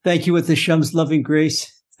Thank you with Hashem's loving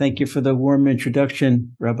grace. Thank you for the warm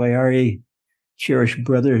introduction, Rabbi Ari, cherished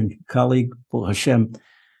brother and colleague, Hashem.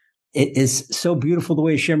 It is so beautiful the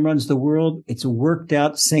way Hashem runs the world. It's worked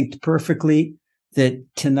out, synced perfectly, that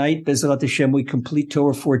tonight, Bezrat Hashem, we complete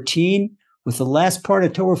Torah 14. With the last part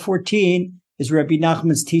of Torah 14 is Rabbi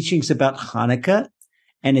Nachman's teachings about Hanukkah.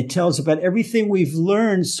 And it tells about everything we've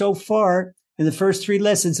learned so far in the first three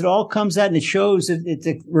lessons. It all comes out and it shows it's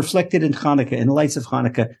reflected in Hanukkah, in the lights of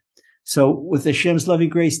Hanukkah. So with Hashem's loving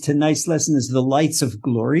grace, tonight's lesson is the lights of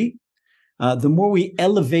glory. The more we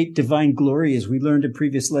elevate divine glory, as we learned in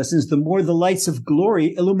previous lessons, the more the lights of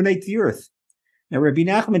glory illuminate the earth. Now, Rabbi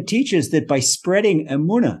Nachman teaches that by spreading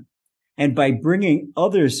emunah and by bringing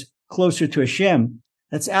others closer to Hashem,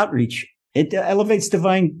 that's outreach. It elevates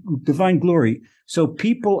divine glory. So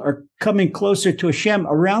people are coming closer to Hashem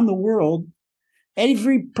around the world.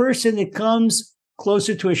 Every person that comes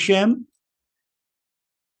closer to Hashem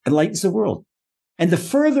enlightens the world. And the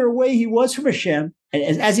further away he was from Hashem,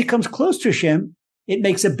 and as he comes close to Hashem, it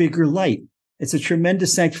makes a bigger light. It's a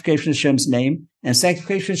tremendous sanctification of Hashem's name. And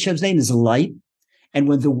sanctification of Hashem's name is a light. And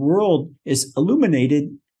when the world is illuminated,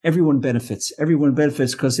 everyone benefits. Everyone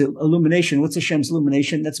benefits because illumination, what's Hashem's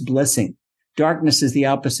illumination? That's blessing. Darkness is the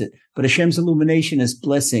opposite. But Hashem's illumination is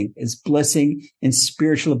blessing. It's blessing in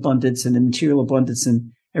spiritual abundance and in material abundance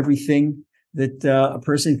and everything that a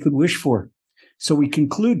person could wish for. So we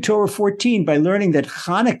conclude Torah 14 by learning that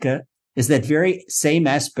Hanukkah is that very same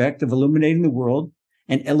aspect of illuminating the world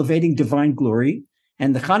and elevating divine glory.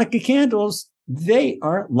 And the Hanukkah candles, they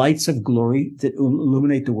are lights of glory that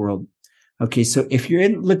illuminate the world. Okay, so if you're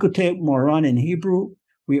in Likutei Moharan in Hebrew,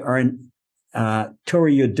 we are in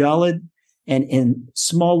Torah Yud Daled, and in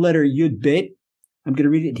small letter Yud Bet. I'm going to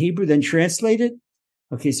read it in Hebrew, then translate it.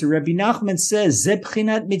 Okay, so Rabbi Nachman says, Ze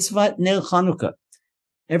b'chinat mitzvat ner Chanukah.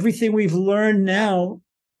 Everything we've learned now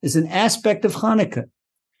is an aspect of Hanukkah.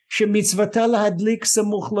 Shemitzvata lahadlik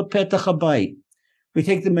samuch lepetach habayit. We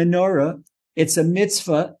take the menorah. It's a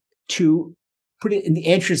mitzvah to put it in the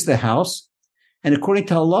entrance of the house. And according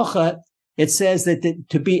to halacha, it says that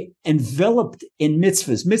to be enveloped in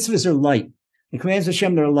mitzvahs. Mitzvahs are light. The commands of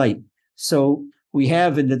Hashem, they're light. So we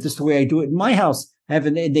have, and this is the way I do it in my house, I have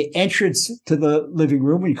in the entrance to the living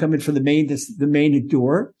room, when you come in from the main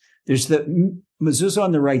door, there's the mezuzah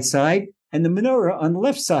on the right side and the menorah on the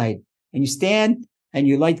left side. And you stand and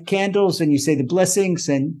you light candles and you say the blessings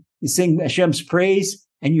and you sing Hashem's praise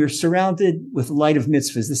and you're surrounded with the light of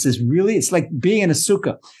mitzvahs. This is really, it's like being in a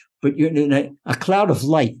sukkah, but you're in a cloud of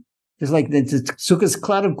light. It's like the sukkah's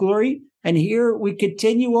cloud of glory. And here we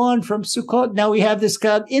continue on from Sukkot. Now we have this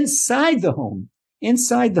cloud inside the home.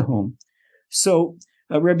 So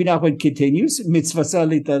Rabbi Nachman continues, mitzvah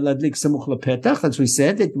ladlik samuch lepetach, as we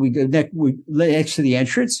said, that we next to the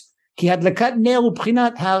entrance. Ki hadlakat ner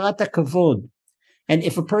ubchinat harat hakavod. And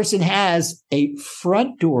if a person has a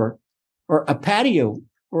front door or a patio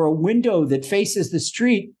or a window that faces the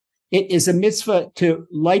street, it is a mitzvah to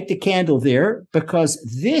light the candle there because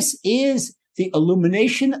this is the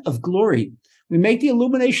illumination of glory. We make the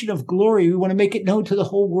illumination of glory. We want to make it known to the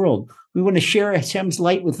whole world. We want to share Hashem's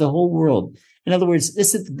light with the whole world. In other words,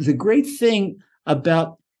 this is the great thing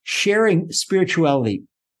about sharing spirituality.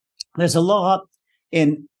 There's a law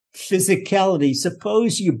in physicality.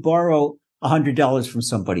 Suppose you borrow $100 from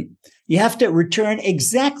somebody. You have to return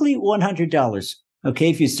exactly $100. Okay,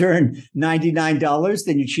 if you turn $99,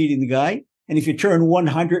 then you're cheating the guy. And if you turn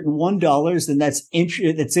 $101, then that's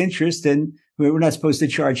interest, and we're not supposed to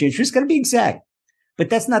charge interest. It's got to be exact. But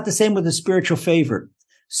that's not the same with a spiritual favor.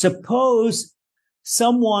 Suppose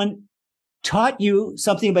someone taught you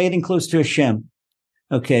something about getting close to Hashem.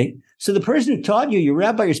 Okay, so the person who taught you, your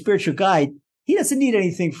rabbi, your spiritual guide, he doesn't need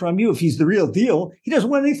anything from you if he's the real deal. He doesn't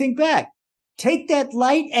want anything back. Take that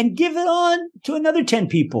light and give it on to another 10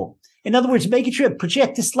 people. In other words, make it sure,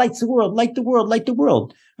 project this light to the world, light the world, light the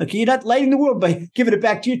world. Okay, you're not lighting the world by giving it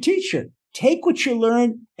back to your teacher. Take what you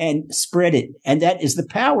learn and spread it. And that is the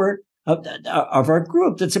power of our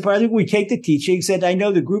group. That's the part that we take the teachings, and I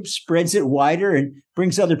know the group spreads it wider and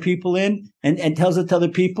brings other people in and tells it to other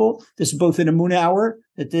people. This is both in a Moon Hour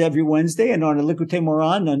that every Wednesday and on a Likutei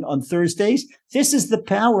Moharan on Thursdays. This is the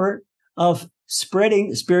power of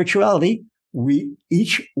spreading spirituality. We,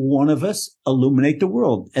 each one of us, illuminate the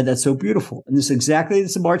world. And that's so beautiful. And this is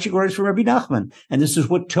the marching orders from Rabbi Nachman. And this is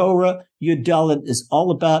what Torah Yud Daled is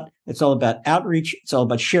all about. It's all about outreach. It's all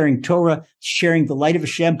about sharing Torah, sharing the light of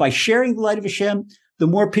Hashem. By sharing the light of Hashem, the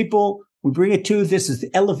more people we bring it to,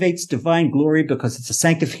 elevates divine glory because it's a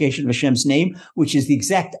sanctification of Hashem's name, which is the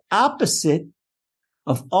exact opposite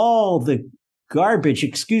of all the garbage,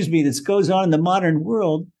 that goes on in the modern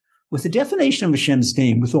world, with the definition of Hashem's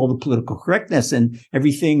name, with all the political correctness and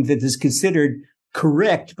everything that is considered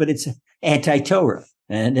correct, but it's anti-Torah.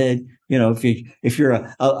 And if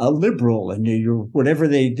you're a liberal and you're whatever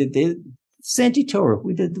it's anti-Torah.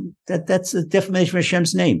 That's a defamation of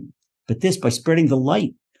Hashem's name. But this, by spreading the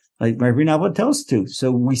light, like Rabbi Nahman tells us to.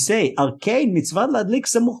 So we say,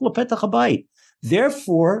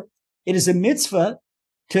 therefore, it is a mitzvah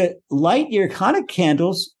to light your Hanukkah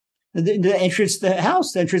candles in the entrance to the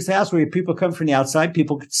house, where people come from the outside,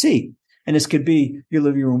 people could see. And this could be your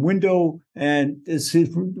living room window, and this is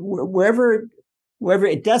wherever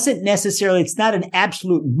it doesn't necessarily, it's not an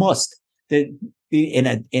absolute must that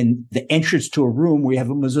in the entrance to a room where you have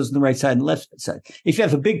a mezuzah on the right side and left side. If you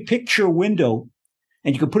have a big picture window,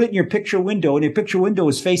 and you can put it in your picture window, and your picture window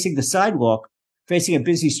is facing the sidewalk, facing a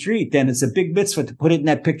busy street, then it's a big mitzvah to put it in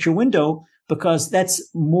that picture window, because that's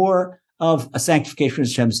more of a sanctification of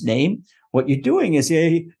Hashem's name. What you're doing is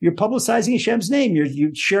you're publicizing Hashem's name.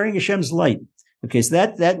 You're sharing Hashem's light. Okay, so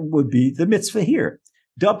that would be the mitzvah here.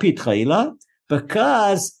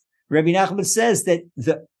 Because Rabbi Nachman says that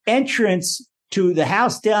the entrance to the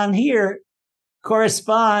house down here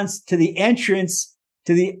corresponds to the entrance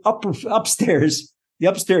to the upstairs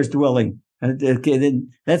dwelling. Okay, then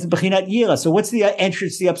that's Bechinat Yira. So what's the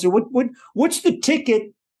entrance to the upstairs? What's the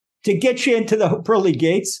ticket to get you into the pearly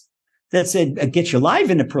gates? That said, get you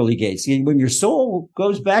alive in the pearly gates. When your soul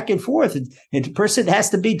goes back and forth, and the person has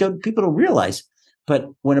to be, people don't realize. But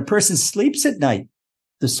when a person sleeps at night,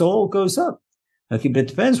 the soul goes up. Okay, but it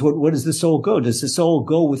depends. What does the soul go? Does the soul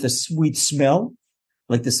go with a sweet smell?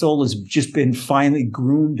 Like the soul has just been finely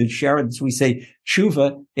groomed and showered. As we say,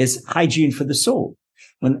 tshuva is hygiene for the soul.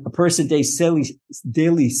 When a person does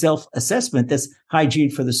daily self-assessment, that's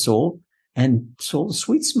hygiene for the soul, and soul is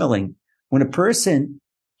sweet smelling. When a person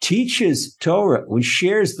teaches Torah, when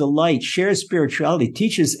shares the light, shares spirituality,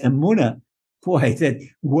 teaches emunah, boy,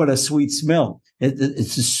 what a sweet smell.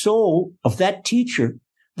 It's the soul of that teacher,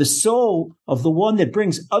 the soul of the one that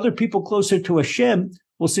brings other people closer to Hashem.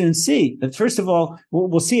 We'll soon see. But first of all,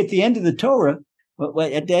 we'll see at the end of the Torah,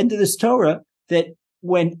 at the end of this Torah, that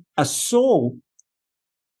when a soul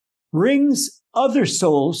brings other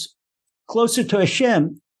souls closer to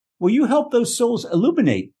Hashem, will you help those souls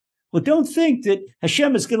illuminate? Well, don't think that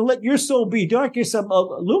Hashem is going to let your soul be dark, your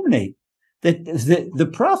soul illuminate. That the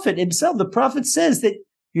prophet himself, the prophet says that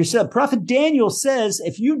yourself, Prophet Daniel says,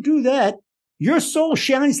 if you do that, your soul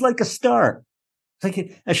shines like a star. It's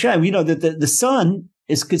like Hashem, that the sun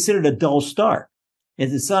is considered a dull star. And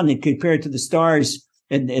the sun, compared to the stars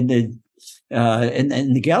in the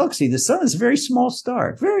galaxy, the sun is a very small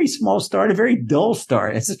star, a very dull star.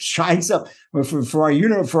 As it shines up for our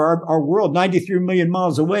universe, for our world, 93 million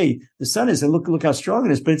miles away, the sun is, and look how strong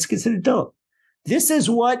it is, but it's considered dull. This is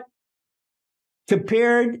what,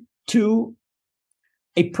 compared to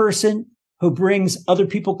a person who brings other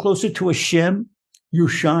people closer to Hashem, you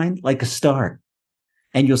shine like a star.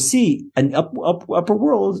 And you'll see an upper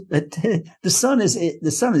world that the sun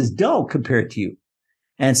is dull compared to you.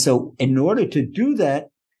 And so in order to do that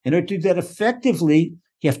effectively,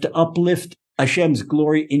 you have to uplift Hashem's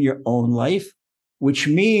glory in your own life, which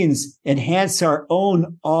means enhance our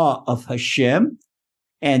own awe of Hashem.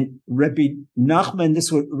 And Rabbi Nachman, this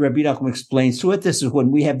is what Rabbi Nachman explains to it. This is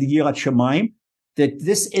when we have the Yirat Shamayim, that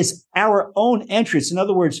this is our own entrance. In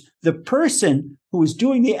other words, the person who is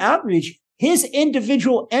doing the outreach, his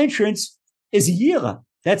individual entrance is Yira.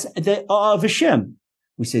 That's the awe of Hashem.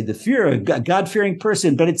 We say the fear, a God-fearing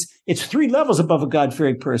person, but it's 3 levels above a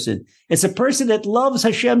God-fearing person. It's a person that loves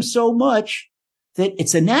Hashem so much that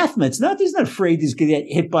it's anathema. He's not afraid he's going to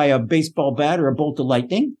get hit by a baseball bat or a bolt of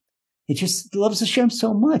lightning. He just loves Hashem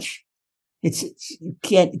so much. You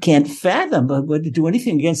can't fathom, but to do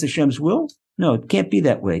anything against Hashem's will? No, it can't be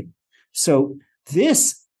that way. So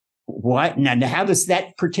now how does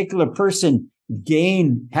that particular person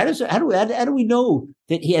gain? How do we know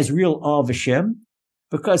that he has real awe of Hashem?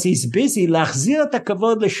 Because he's busy, lachzir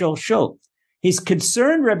takavod l'sholsho. He's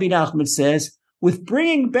concerned, Rabbi Nachman says, with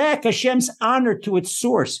bringing back Hashem's honor to its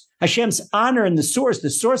source. Hashem's honor and the source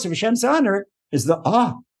of Hashem's honor is the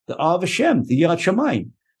awe of Hashem, the Yirat Shamayim.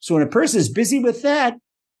 So when a person is busy with that,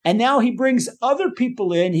 and now he brings other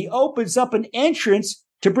people in, he opens up an entrance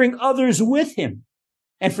to bring others with him.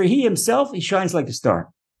 And for he himself, he shines like a star.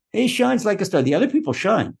 He shines like a star. The other people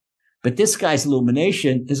shine. But this guy's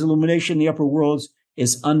illumination, his illumination in the upper worlds,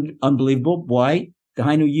 is unbelievable. Why?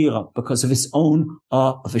 Dahainu Yira, because of his own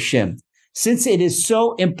awe of Hashem. Since it is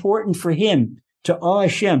so important for him to awe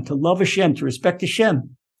Hashem, to love Hashem, to respect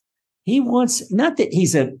Hashem, he wants, not that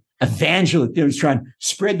he's a evangelist. He's trying to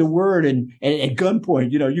spread the word and at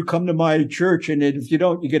gunpoint, you come to my church, and if you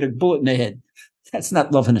don't, you get a bullet in the head. That's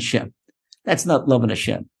not loving Hashem. That's not loving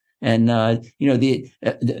Hashem. And, the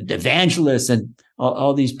evangelists and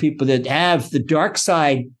all these people that have the dark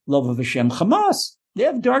side love of Hashem, Hamas, they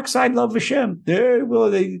have dark side love of Hashem. They're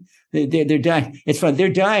dying. It's fun. They're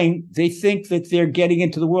dying. They think that they're getting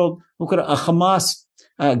into the world. Look at a Hamas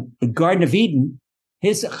Garden of Eden.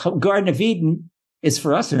 His Garden of Eden is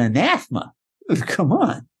for us an anathema. Come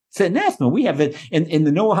on. It's an anathema. We have it in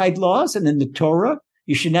the Noahide laws and in the Torah.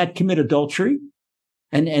 You should not commit adultery.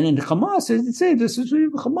 And in Hamas, they say this is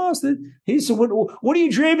Hamas. He said, what are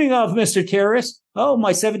you dreaming of, Mr. Terrorist? Oh,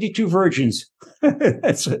 my 72 virgins.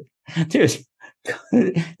 That's it.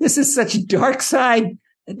 This is such a dark side.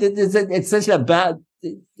 It's such about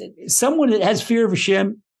someone that has fear of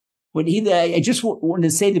Hashem. I just wanted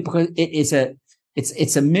to say that because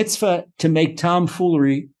it's a mitzvah to make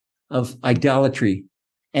tomfoolery of idolatry,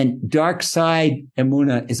 and dark side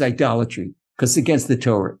emunah is idolatry. Because it's against the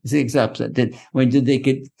Torah. It's the exact that when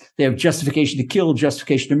they have justification to kill,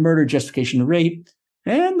 justification to murder, justification to rape,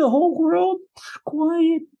 and the whole world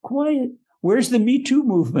quiet. Where's the Me Too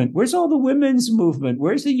movement? Where's all the women's movement?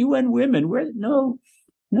 Where's the UN women? No.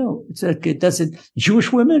 It doesn't.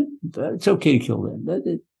 Jewish women, it's okay to kill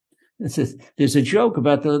them. There's a joke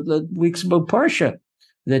about the weeks about Parsha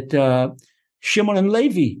that Shimon and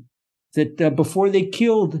Levi that before they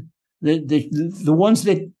killed the ones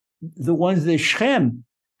that Shechem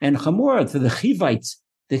and Hamor, the Hivites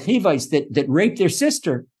that raped their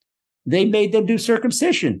sister, they made them do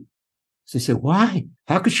circumcision. So they said, why?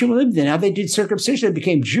 How could Shimon live there? Now they did circumcision, they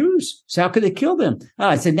became Jews. So how could they kill them?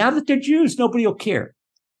 I said, now that they're Jews, nobody will care.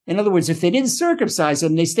 In other words, if they didn't circumcise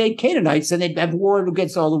them, they stayed Canaanites, then they'd have war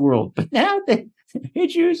against all the world. But now they're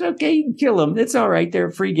Jews, okay, you can kill them. It's all right. They're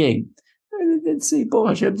a free game. Let's see,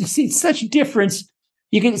 you see such difference.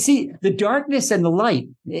 You can see the darkness and the light.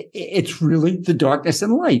 It's really the darkness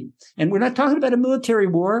and light. And we're not talking about a military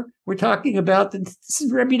war. We're talking about, this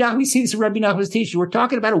is Rabbi Nachman, we see this in Rabbi Nachman's teaching. We're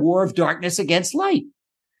talking about a war of darkness against light.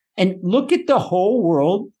 And look at the whole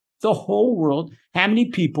world. How many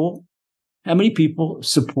people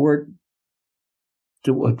support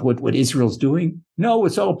what Israel's doing? No,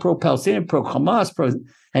 it's all pro-Palestinian, pro-Hamas,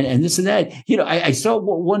 and this and that. I saw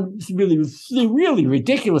one really, really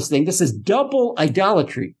ridiculous thing. This is double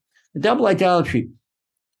idolatry.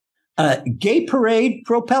 Gay parade,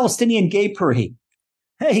 pro-Palestinian gay parade.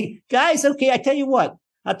 Hey, guys, okay, I'll tell you what.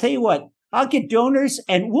 I'll get donors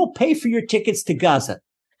and we'll pay for your tickets to Gaza.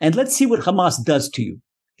 And let's see what Hamas does to you.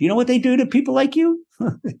 Do you know what they do to people like you?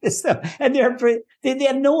 And they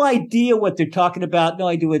have no idea what they're talking about, no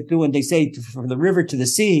idea what they're doing. They say from the river to the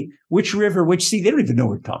sea, which river, which sea? They don't even know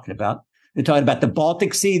what we're talking about. They're talking about the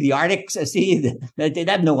Baltic Sea, the Arctic Sea. They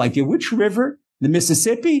have no idea. Which river? The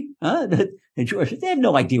Mississippi? The Georgia? They have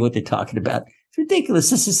no idea what they're talking about. It's ridiculous.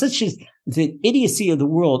 This is such the idiocy of the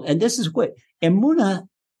world. And this is what Emunah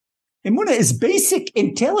is basic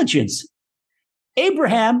intelligence.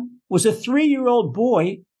 Abraham was a 3-year-old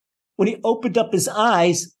boy when he opened up his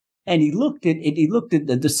eyes and he looked at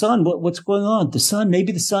the sun. What's going on? The sun,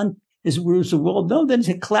 maybe the sun rules the world. No, then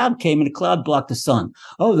a cloud came and the cloud blocked the sun.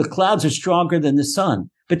 Oh, the clouds are stronger than the sun.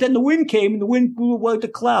 But then the wind came and the wind blew away the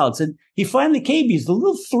clouds. And he finally came. He's the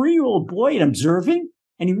little 3-year-old boy and observing.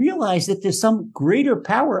 And he realized that there's some greater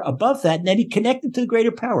power above that. And then he connected to the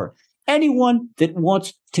greater power. Anyone that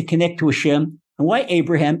wants to connect to Hashem. And why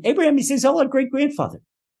Abraham? Abraham, he says, all our great-grandfather.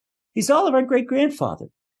 He's all of our great-grandfather.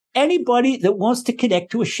 Anybody that wants to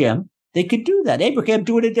connect to Hashem, they could do that. Abraham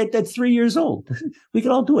did it at 3 years old. We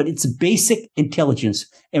can all do it. It's basic intelligence.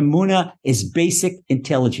 Emunah is basic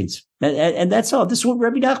intelligence. And that's all. This is what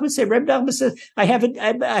Rabbi Nachman said. Rabbi Nachman says, I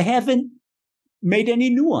haven't made any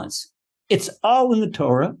nuance. It's all in the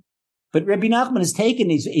Torah. But Rabbi Nachman has taken,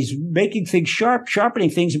 he's making things sharp, sharpening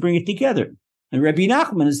things and bringing it together. And Rabbi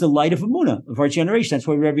Nachman is the light of Emunah of our generation. That's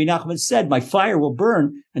why Rabbi Nachman said, my fire will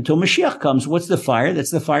burn until Mashiach comes. What's the fire?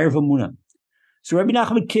 That's the fire of Emunah. So Rabbi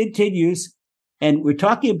Nachman continues, and we're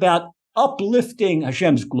talking about uplifting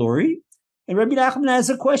Hashem's glory. And Rabbi Nachman has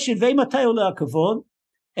a question,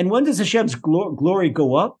 and when does Hashem's glory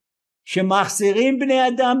go up?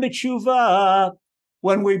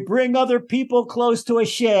 When we bring other people close to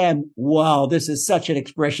Hashem. Wow, this is such an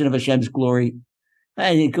expression of Hashem's glory.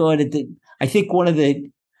 I think one of the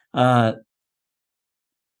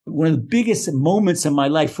biggest moments in my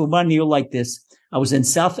life, for one year like this, I was in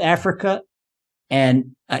South Africa,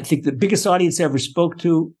 and I think the biggest audience I ever spoke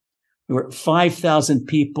to, there were 5,000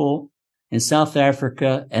 people, in South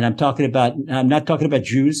Africa, and I'm not talking about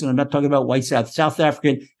Jews, and I'm not talking about white South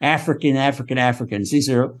Africans. These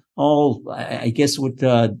are all, I guess, with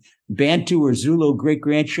Bantu or Zulu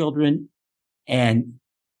great-grandchildren, and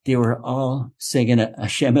they were all singing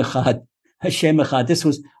Hashem Echad, Hashem Echad. This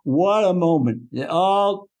was, what a moment. They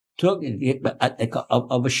all took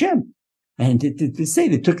of Hashem. And to say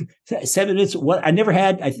they took 7 minutes, what I never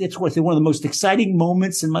had, it's one of the most exciting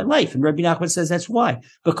moments in my life. And Rabbi Nachman says that's why,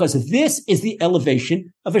 because this is the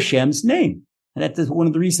elevation of Hashem's name. And that's one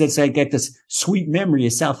of the reasons I get this sweet memory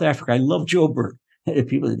of South Africa. I love Joburg.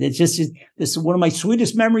 People, this is one of my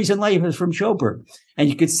sweetest memories in life is from Joburg. And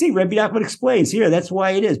you can see Rabbi Nachman explains here, that's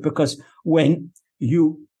why it is, because when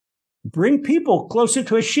you bring people closer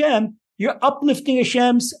to Hashem, you're uplifting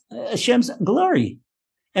Hashem's glory.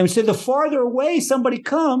 And so the farther away somebody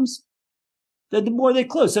comes, the more they're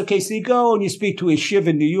close. Okay, so you go and you speak to a shiv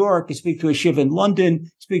in New York, you speak to a shiv in London,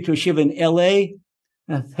 speak to a shiv in L.A.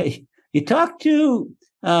 You talk to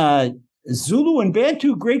Zulu and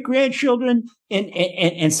Bantu great-grandchildren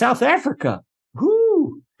in South Africa.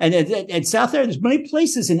 Whoo! And South Africa, there's many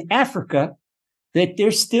places in Africa that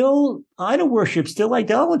there's still idol worship, still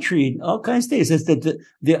idolatry, all kinds of things. It's that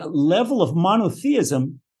the level of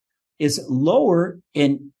monotheism is lower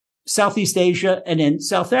in Southeast Asia and in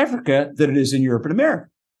South Africa than it is in Europe and America.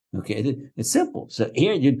 Okay, it's simple. So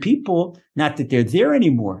here, the people, not that they're there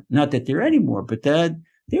anymore, but they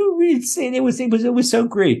were really saying it was so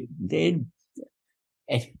great. They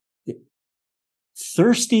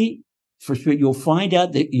thirsty for spirit. You'll find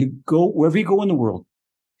out that you go wherever you go in the world,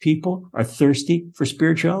 people are thirsty for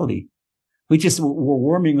spirituality. We're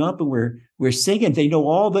warming up and we're singing. They know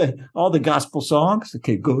all the gospel songs.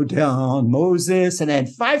 Okay, go down, Moses, and then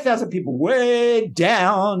 5,000 people way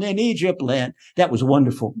down in Egypt land. That was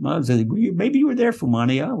wonderful. Maybe you were there,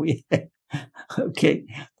 Fumani. Okay,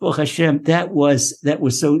 well, Hashem, that was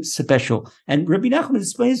so special. And Rabbi Nachman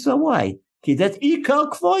explains why. Okay, that's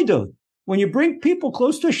ikal kvoido. When you bring people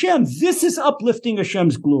close to Hashem, this is uplifting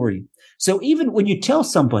Hashem's glory. So even when you tell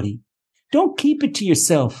somebody, don't keep it to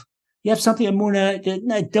yourself. You have something,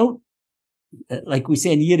 Amunah, don't, like we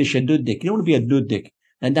say in Yiddish, a nuddik. You don't want to be a nuddik.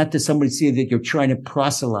 And not to somebody see that you're trying to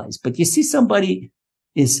proselytize. But you see somebody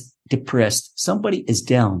is depressed. Somebody is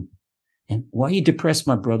down. And why are you depressed,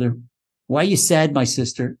 my brother? Why are you sad, my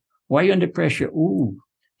sister? Why are you under pressure? Ooh,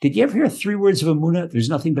 did you ever hear 3 words of Amunah? There's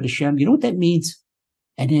nothing but Hashem. You know what that means?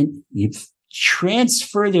 And then you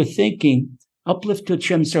transfer their thinking, uplift to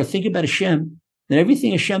Hashem, and start thinking about Hashem, and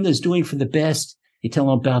everything Hashem is doing for the best. You tell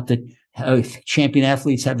them about how champion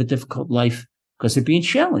athletes have a difficult life because they're being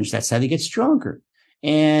challenged. That's how they get stronger.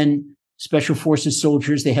 And special forces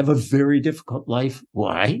soldiers, they have a very difficult life.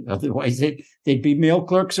 Why? Otherwise, they'd be mail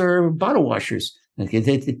clerks or bottle washers. Okay,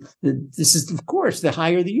 this is, of course, the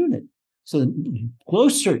higher the unit. So the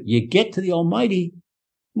closer you get to the Almighty,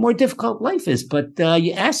 the more difficult life is. But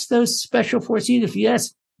you ask those special forces, if you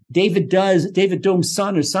ask David Dome's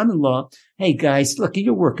son or son-in-law, hey guys, look,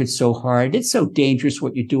 you're working so hard. It's so dangerous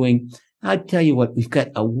what you're doing. I'll tell you what, we've got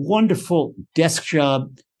a wonderful desk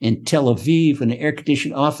job in Tel Aviv in an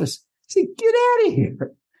air-conditioned office. I said, get out of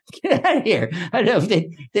here. Get out of here. I know they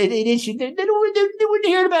wouldn't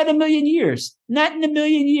hear about it in a million years. Not in a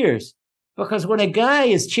million years. Because when a guy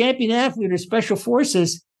is champion athlete or special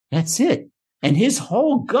forces, that's it. And his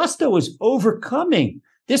whole gusto is overcoming.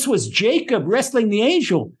 This was Jacob wrestling the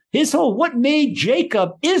angel. What made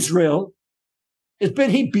Jacob Israel is that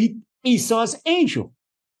he beat Esau's angel.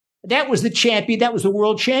 That was the champion. That was the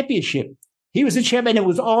world championship. He was the champion. It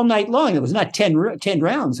was all night long. It was not 10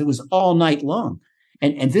 rounds. It was all night long.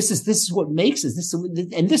 And this is what makes it.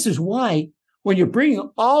 This is why when you're bringing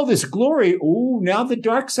all this glory, now the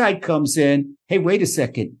dark side comes in. Hey, wait a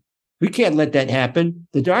second. We can't let that happen.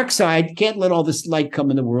 The dark side can't let all this light come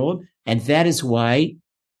in the world. And that's why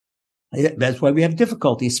we have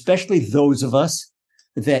difficulty, especially those of us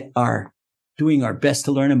that are doing our best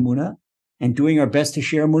to learn Emunah and doing our best to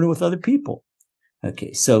share Emunah with other people.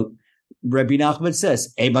 Okay, so Rabbi Nachman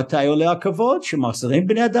says,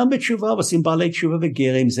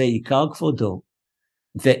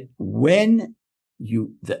 that when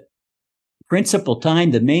the principal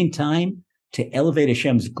time, the main time to elevate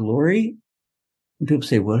Hashem's glory, people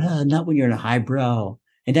say, well, not when you're in a highbrow,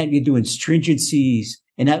 and not when you're doing stringencies,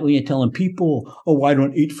 and not when you're telling people, I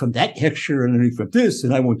don't eat from that texture, and I eat from this,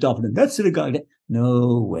 and I won't daven in that synagogue.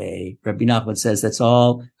 No way. Rabbi Nachman says that's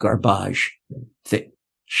all garbage. That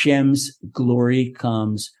Hashem's glory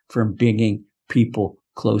comes from bringing people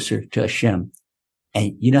closer to Hashem.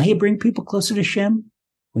 And you know how you bring people closer to Hashem?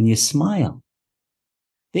 When you smile.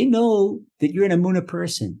 They know that you're an Emunah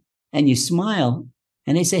person, and you smile,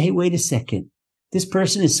 and they say, hey, wait a second. This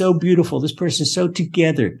person is so beautiful. This person is so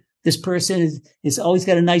together. This person is always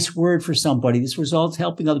got a nice word for somebody. This results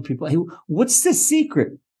helping other people. Hey, what's the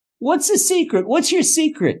secret? What's the secret? What's your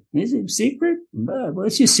secret? Is it secret?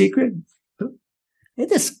 What's your secret? And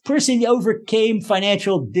this person overcame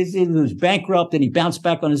financial dizziness, was bankrupt, and he bounced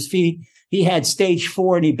back on his feet. He had stage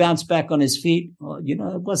 4 and he bounced back on his feet. Well,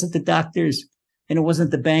 it wasn't the doctors and it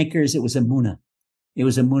wasn't the bankers. It was Emunah. It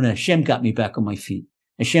was Emunah. Hashem got me back on my feet.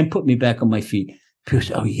 Hashem put me back on my feet. People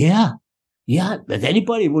say, oh, yeah. Yeah. But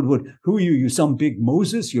anybody would, who are you? You some big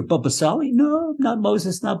Moses? You're Baba Sali? No, not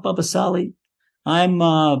Moses, not Baba Sali. I'm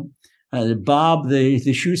Bob,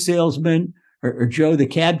 the shoe salesman, or Joe, the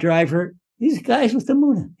cab driver. These guys with the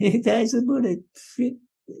Emunah. These guys with Emunah.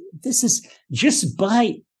 This is just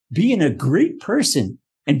by being a great person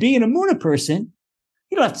and being a Emunah person,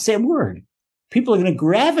 you don't have to say a word. People are going to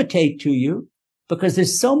gravitate to you because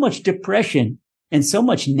there's so much depression and so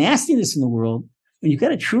much nastiness in the world. When you've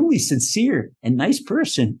got a truly sincere and nice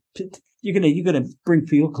person, you're going to bring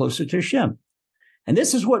people closer to Hashem. And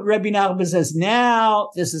this is what Rabbi Nachman says. Now,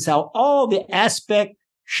 this is how all the aspect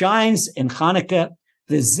shines in Hanukkah.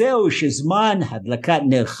 V'zeu shezman hadlakat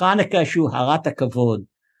ner Hanukkah shu harat hakavod.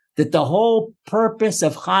 That the whole purpose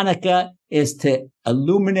of Hanukkah is to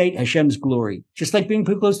illuminate Hashem's glory. Just like being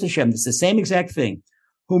close to Hashem. It's the same exact thing.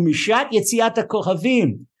 Hu mishat yetziat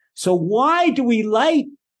hakohavim. So why do we light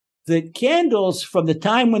the candles from the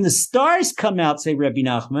time when the stars come out, say Rabbi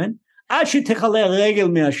Nachman, ad shetechaleh regel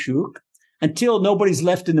me'ashuk, until nobody's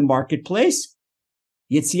left in the marketplace?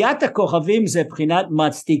 Yetziat hakohavim ze b'chinat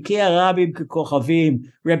matzdikei harabim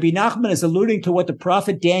kekochavim. Rabbi Nachman is alluding to what the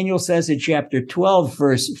prophet Daniel says in chapter 12,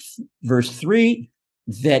 verse 3,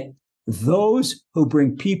 that those who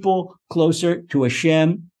bring people closer to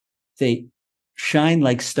Hashem, they shine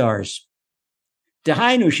like stars. That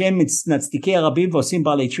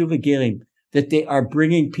they are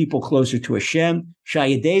bringing people closer to Hashem.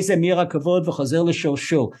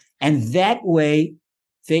 And that way,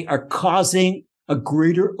 they are causing a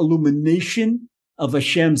greater illumination of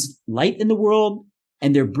Hashem's light in the world,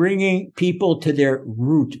 and they're bringing people to their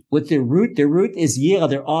root. What their root is Yirah,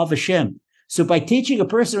 their awe of Hashem. So by teaching a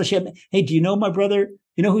person Hashem, hey, do you know, my brother?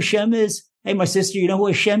 You know who Hashem is? Hey, my sister, you know who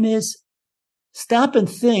Hashem is? Stop and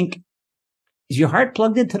think. Is your heart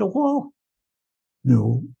plugged into the wall?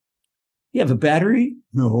 No. You have a battery?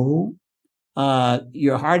 No.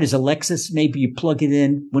 Your heart is a Lexus. Maybe you plug it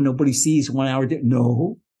in when nobody sees 1 hour.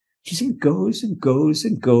 No. Just it goes and goes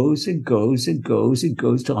and goes and goes and goes and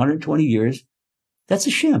goes to 120 years. That's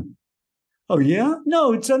Hashem. Oh, yeah?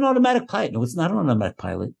 No, it's an automatic pilot. No, it's not an automatic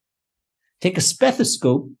pilot. Take a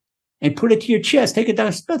stethoscope and put it to your chest. Take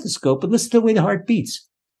a stethoscope and listen to the way the heart beats.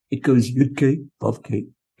 It goes Yud-K, Vav-K,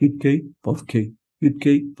 Yud-K, Vav-K,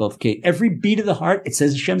 Yud-K, Vav-K. Every beat of the heart, it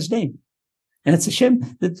says Hashem's name. And it's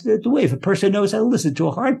Hashem, the way. If a person knows how to listen to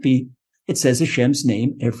a heartbeat, it says Hashem's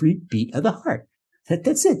name every beat of the heart.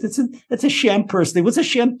 That's it. That's Hashem personally. What's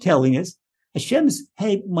Hashem telling us? Hashem's,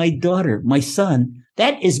 hey, my daughter, my son,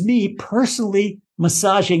 that is me personally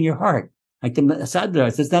massaging your heart. Like the massager.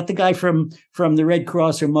 It's not the guy from the Red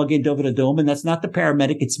Cross or Magen David Adom, and that's not the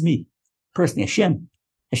paramedic. It's me personally.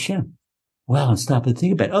 Hashem. Wow, and stop and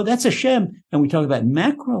think about it. Oh, that's Hashem. And we talk about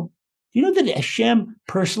macro. Do you know that Hashem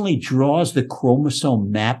personally draws the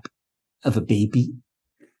chromosome map of a baby?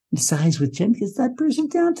 Decides with Hashem, gets that person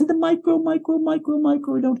down to the micro.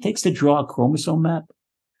 It takes to draw a chromosome map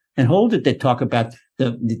and hold it. They talk about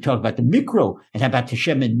the micro and how about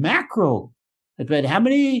Hashem in macro. But how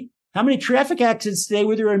many traffic accidents today,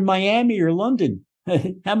 whether in Miami or London?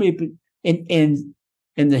 How many in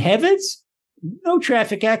the heavens? No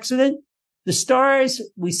traffic accident. The stars,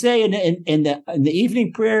 we say in the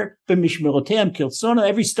evening prayer, b'mishmerotem kilsona,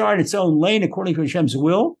 every star in its own lane according to Hashem's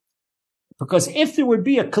will. Because if there would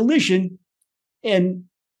be a collision in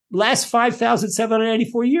last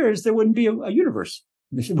 5,784 years, there wouldn't be a universe.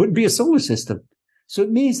 There wouldn't be a solar system. So it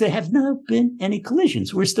means there have not been any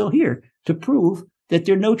collisions. We're still here to prove that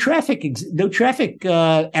there are no traffic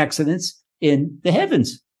accidents in the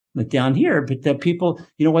heavens, like down here. But that people,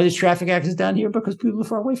 you know why there's traffic accidents down here? Because people are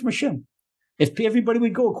far away from Hashem. If everybody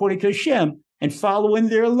would go according to Hashem and follow in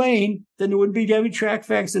their lane, then there wouldn't be any traffic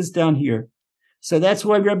accidents down here. So that's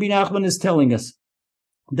why Rabbi Nachman is telling us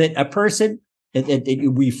that a person,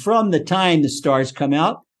 we from the time the stars come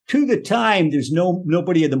out to the time there's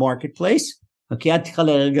nobody in the marketplace. Okay,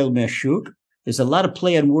 there's a lot of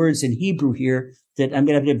play on words in Hebrew here that I'm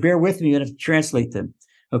going to have to bear with me. I'm going to have to translate them.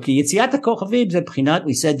 Okay, we said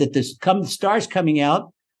that the stars coming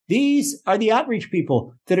out, these are the outreach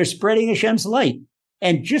people that are spreading Hashem's light.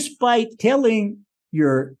 And just by telling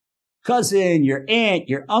your cousin, your aunt,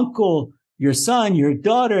 your uncle, your son, your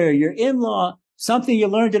daughter, your in-law, something you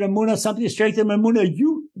learned in Emunah, something you strengthened in Emunah,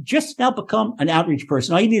 you just now become an outreach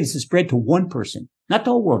person. All you need is to spread to one person, not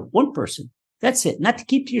the whole world, one person. That's it. Not to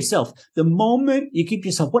keep to yourself. The moment you keep to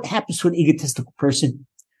yourself, what happens to an egotistical person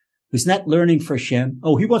who's not learning for Hashem?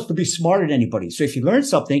 Oh, he wants to be smarter than anybody. So if you learn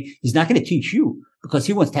something, he's not going to teach you because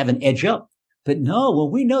he wants to have an edge up. But no, well,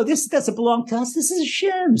 we know this doesn't belong to us. This is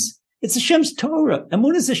Hashem's. It's Hashem's Torah.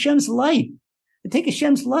 Emunah is Hashem's light. And take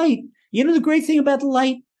Hashem's light. You know the great thing about the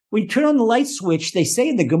light? When you turn on the light switch, they say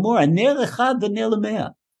in the Gemara, ner echad v'ner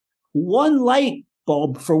l'mea. One light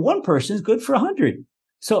bulb for one person is good for 100.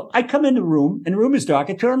 So I come in the room, and the room is dark.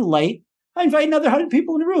 I turn on the light. I invite another 100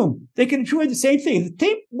 people in the room. They can enjoy the same thing.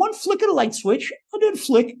 Take one flick of the light switch, I'll do a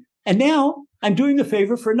flick, and now I'm doing a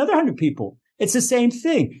favor for another 100 people. It's the same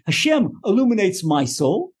thing. Hashem illuminates my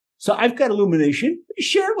soul. So I've got illumination.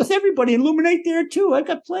 Share it with everybody. Illuminate there too. I've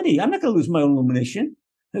got plenty. I'm not going to lose my own illumination.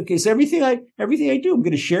 Okay, so everything I do, I'm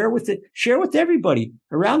going to share with everybody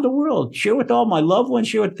around the world. Share with all my loved ones.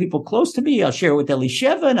 Share with people close to me. I'll share it with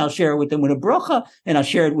Elisheva, and I'll share it with them with a brocha, and I'll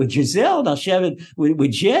share it with Giselle, and I'll share it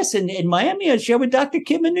with Jess in Miami. I'll share it with Dr.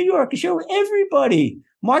 Kim in New York. I'll share it with everybody.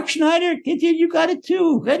 Mark Schneider, you got it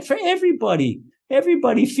too. Good for everybody.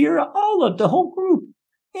 Everybody, Fira, all of the whole group.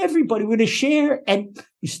 Everybody with a share, and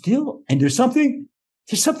there's something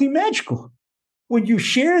magical when you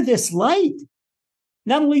share this light.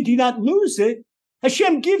 Not only do you not lose it,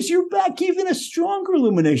 Hashem gives you back even a stronger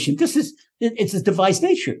illumination. It's a device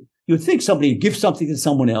nature. You would think somebody would give something to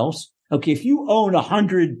someone else. Okay, if you own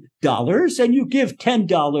 $100 and you give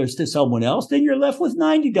 $10 to someone else, then you're left with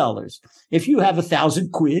 $90. If you have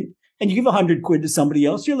 1,000 quid and you give 100 quid to somebody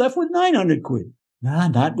else, you're left with 900 quid. Nah,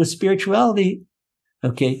 not with spirituality.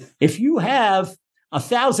 Okay, if you have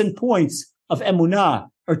 1,000 points of emunah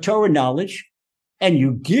or Torah knowledge, and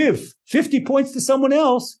you give 50 points to someone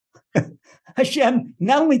else, Hashem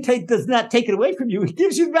not only does not take it away from you, he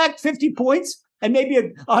gives you back 50 points and maybe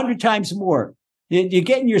 100 times more. You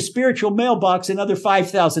get in your spiritual mailbox another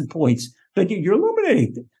 5,000 points, but you're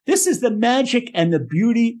illuminated. This is the magic and the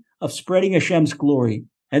beauty of spreading Hashem's glory.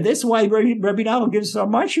 And this is why Rabbi Nahum gives us our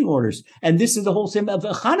marching orders. And this is the whole thing of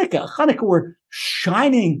Hanukkah. Hanukkah, we're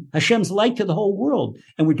shining Hashem's light to the whole world.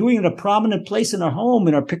 And we're doing it in a prominent place in our home,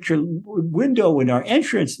 in our picture window, in our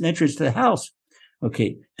entrance to the house.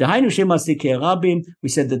 Okay. We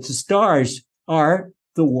said that the stars are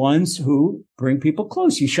the ones who bring people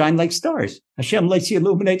close. You shine like stars. Hashem lets you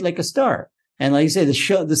illuminate like a star. And like I say,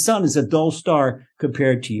 the sun is a dull star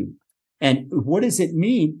compared to you. And what does it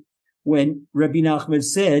mean when Rabbi Nachman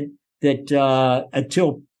said that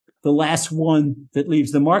until the last one that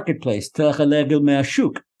leaves the marketplace,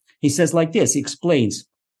 he says like this, he explains,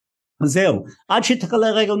 person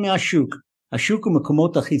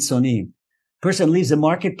leaves the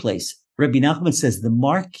marketplace. Rabbi Nachman says the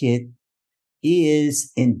market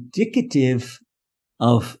is indicative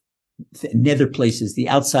of the nether places, the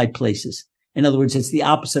outside places. In other words, it's the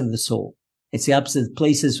opposite of the soul. It's the opposite of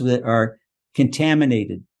places that are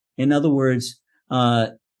contaminated. In other words,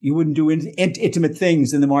 you wouldn't do intimate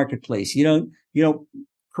things in the marketplace. You don't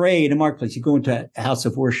pray in a marketplace. You go into a house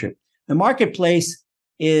of worship. The marketplace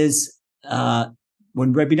is,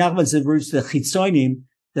 when Rabbi Nachman said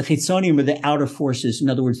the chitzonim are the outer forces. In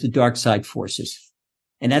other words, the dark side forces.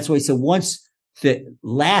 And that's why he said once the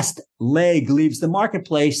last leg leaves the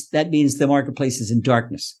marketplace, that means the marketplace is in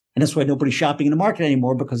darkness. And that's why nobody's shopping in the market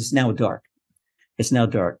anymore, because it's now dark. It's now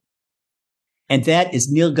dark. And that is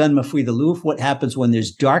Nilgan Mafui the Luf. What happens when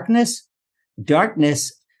there's darkness?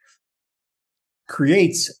 Darkness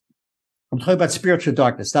creates, I'm talking about spiritual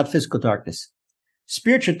darkness, not physical darkness.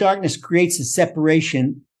 Spiritual darkness creates a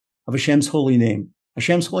separation of Hashem's holy name.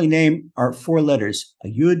 Hashem's holy name are 4 letters, a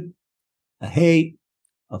Yud, a Hey,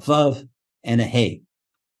 a Vav, and a Hey.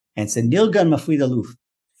 And it's a Nilgan Mafui the Luf.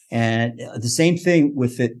 And the same thing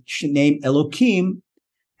with the name Elokim,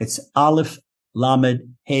 it's Aleph, Lamed,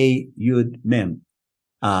 Hey, Yud, Mem.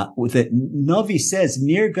 With it, Novi says,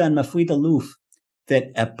 Nirgan Mafui the Luf, that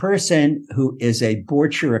a person who is a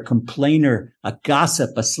borcher, a complainer, a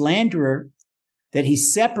gossip, a slanderer, that he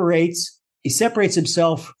separates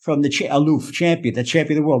himself from the Aluf, champion, the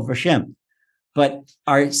champion of the world, Hashem. But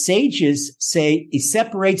our sages say he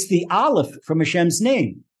separates the Aleph from Hashem's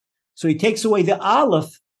name. So he takes away the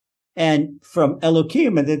Aleph and from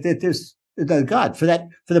Elokim, and that there's God. For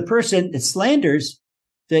the person that slanders,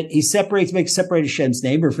 that he makes separate Hashem's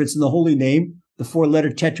name, or if it's in the holy name, the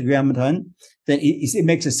 4-letter tetragrammaton, that he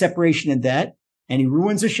makes a separation in that, and he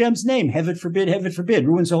ruins Hashem's name. Heaven forbid,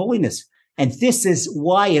 ruins the holiness. And this is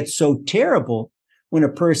why it's so terrible when a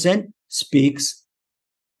person speaks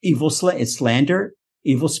it's slander,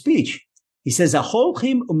 evil speech. He says,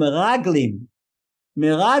 "Aholchim umeraglim."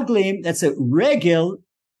 Meraglim, that's a regel,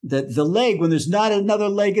 the leg, when there's not another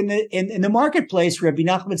leg in the marketplace. Rabbi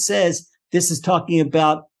Nachman says this is talking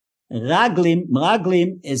about raglim.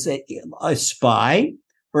 Meraglim is a spy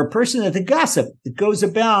or a person that's a gossip that goes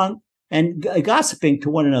about and gossiping to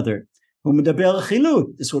one another. This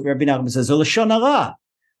is what Rabbi Nachman says.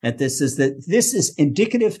 That this is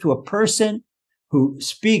indicative to a person who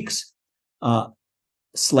speaks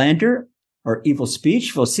slander or evil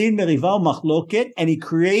speech, and he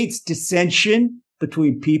creates dissension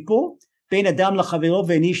between people. This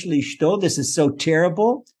is so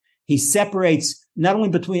terrible. He separates not only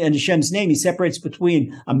between, in Hashem's name, he separates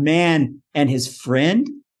between a man and his friend,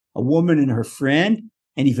 a woman and her friend,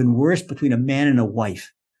 and even worse, between a man and a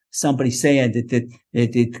wife. Somebody saying that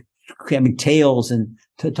having tales and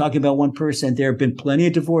talking about one person. There have been plenty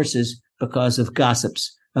of divorces because of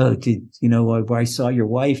gossips. Oh, where I saw your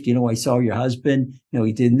wife? Do you know I saw your husband?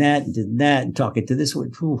 He did that, and talking to this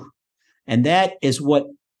one. Whew. And that is what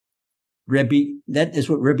Rabbi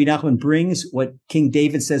Nachman brings, what King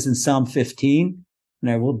David says in Psalm 15.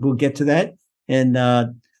 And we'll get to that in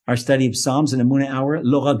our study of Psalms in the Amunah Hour.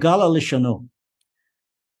 Lo ragala lishono.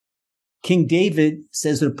 King David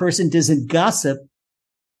says that a person doesn't gossip,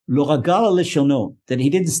 lo ragala lishono, that he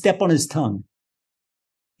didn't step on his tongue.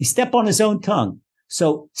 He stepped on his own tongue.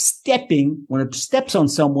 So stepping, when it steps on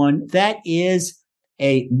someone, that is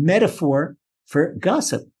a metaphor for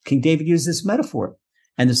gossip. King David used this metaphor.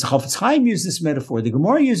 And the Chafetz Chaim used this metaphor. The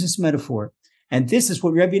Gemara used this metaphor. And this is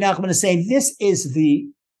what Rabbi Nachman is saying. This is the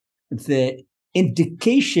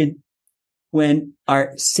indication when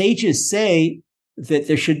our sages say that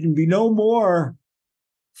there should be no more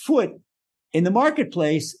foot in the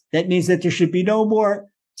marketplace. That means that there should be no more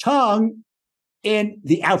tongue in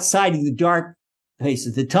the outside of the dark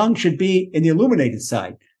places. The tongue should be in the illuminated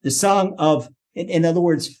side. The song of, in other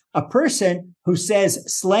words, a person who says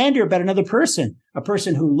slander about another person, a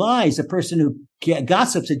person who lies, a person who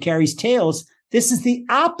gossips and carries tales. This is the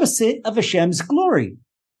opposite of Hashem's glory,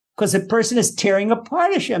 because a person is tearing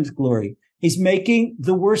apart Hashem's glory. He's making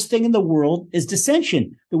the worst thing in the world is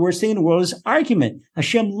dissension. The worst thing in the world is argument.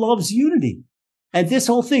 Hashem loves unity. And this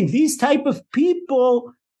whole thing, these type of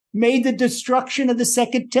people made the destruction of the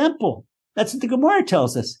second temple. That's what the Gemara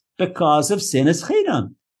tells us, because of sinas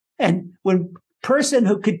chinam. And when person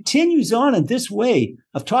who continues on in this way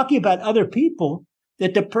of talking about other people,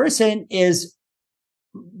 that the person is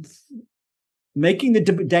making the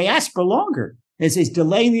diaspora longer, is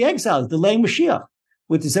delaying the exile, delaying Mashiach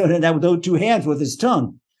with his own, with those two hands, with his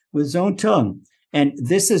own tongue. And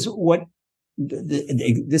this is what,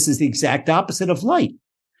 this is the exact opposite of light.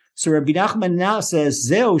 So Rabbi Nachman now says,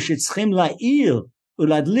 Zeu shetzchim la'ir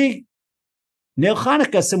uladlik ner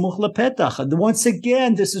Chanukah semuch lepetach. And once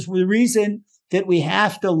again, this is the reason that we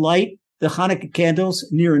have to light the Hanukkah candles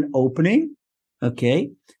near an opening. Okay.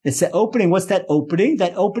 It's the opening. What's that opening?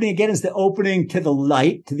 That opening again is the opening to the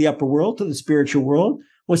light, to the upper world, to the spiritual world.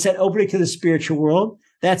 What's that opening to the spiritual world?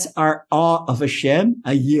 That's our awe of Hashem,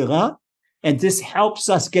 a yira. And this helps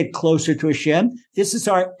us get closer to Hashem. This is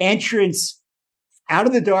our entrance out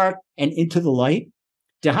of the dark and into the light.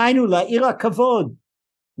 Dehainu la'ira kavod.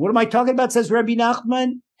 What am I talking about? Says Rabbi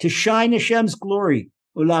Nachman, to shine Hashem's glory,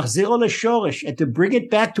 ulachziro l'shorish, and to bring it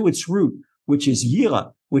back to its root, which is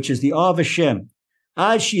yira, which is the awe of Hashem.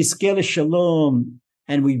 Ad sheyizkeh shalom,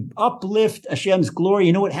 and we uplift Hashem's glory.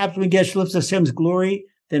 You know what happens when we get Hashem's glory?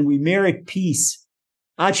 Then we merit peace.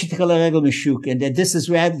 Ad shetikal regel mishuk, and this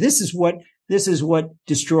is what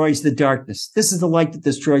destroys the darkness. This is the light that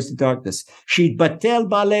destroys the darkness. Shitbatel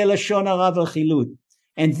ba'alei lashon hara v'chilut,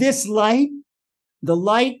 and this light, the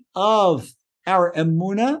light of our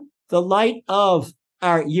emunah, the light of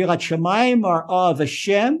our yirat shamayim, our awe of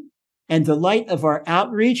Hashem, and the light of our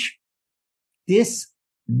outreach, this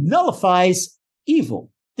nullifies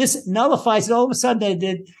evil. This nullifies it. All of a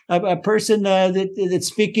sudden, a person that's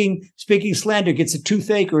speaking slander gets a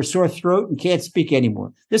toothache or a sore throat and can't speak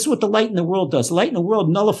anymore. This is what the light in the world does. The light in the world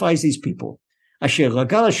nullifies these people. Asher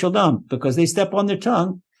ragala shalom, because they step on their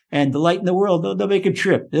tongue, and the light in the world, they'll make a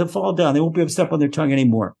trip. They'll fall down. They won't be able to step on their tongue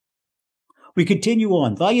anymore. We continue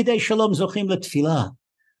on. Vayidei shalom zochim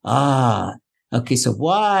letfilah. Okay, so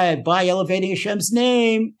why? By elevating Hashem's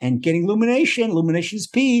name and getting illumination. Illumination is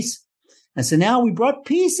peace. And so now we brought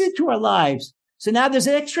peace into our lives. So now there's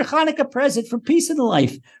an extra Hanukkah present for peace in the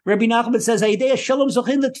life. Rabbi Nachman says, Vayidei shalom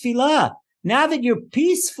zochim letfilah. Now that you're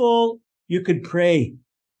peaceful, you could pray.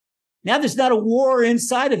 Now there's not a war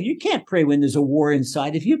inside of you. You can't pray when there's a war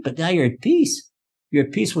inside of you, but now you're at peace. You're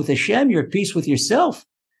at peace with Hashem. You're at peace with yourself.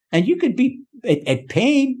 And you could be at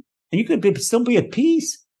pain, and you could still be at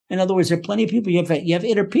peace. In other words, there are plenty of people, you have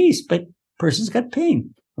inner peace, but person's got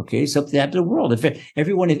pain. Okay, something happened in the world.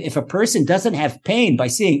 If a person doesn't have pain by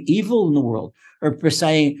seeing evil in the world, or by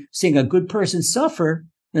seeing a good person suffer,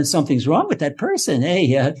 then something's wrong with that person.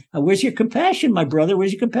 Hey, where's your compassion, my brother?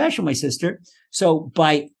 Where's your compassion, my sister? So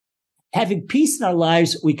by having peace in our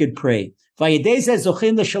lives, we could pray. Now,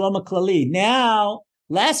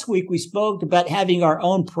 last week we spoke about having our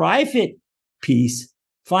own private peace,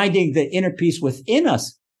 finding the inner peace within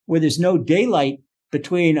us, where there's no daylight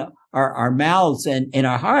between our mouths and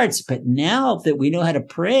our hearts. But now that we know how to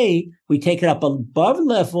pray, we take it up above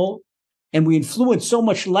level, and we influence so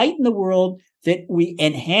much light in the world that we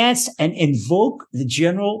enhance and invoke the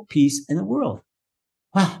general peace in the world.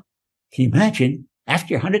 Wow. Can you imagine?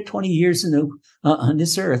 After 120 years on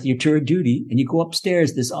this earth, your tour of duty, and you go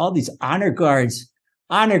upstairs, there's all these honor guards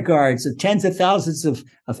of tens of thousands of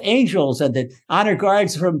angels, and the honor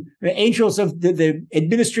guards from angels of the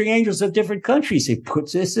administering angels of different countries. He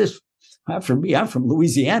puts this. I'm from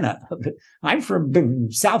Louisiana. I'm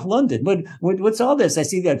from South London. What's all this? I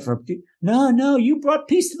see that no, you brought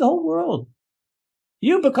peace to the whole world.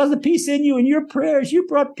 You, because of the peace in you and your prayers, you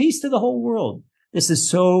brought peace to the whole world. This is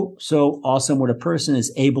so awesome what a person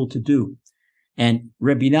is able to do. And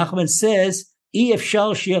Rabbi Nachman says,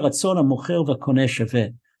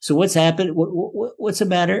 so what's happened? What's the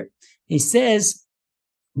matter? He says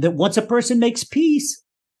that once a person makes peace,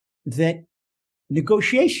 that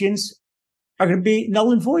negotiations are going to be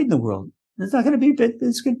null and void in the world. It's not going to be, but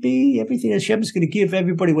it's going to be everything. Hashem is going to give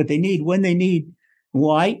everybody what they need when they need.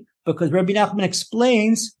 Why? Because Rabbi Nachman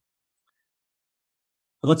explains,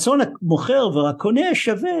 רצון המוכר והקונה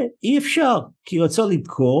שווה, אי אפשר, כי רצון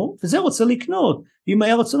למכור, וזה רוצה לקנות. אם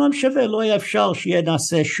היה רצונם שווה, לא היה אפשר שיהיה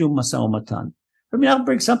נעשה שום משא ומתן. Rabbi Nachman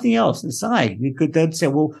brings something else inside. We could then say,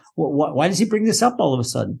 well, why does he bring this up all of a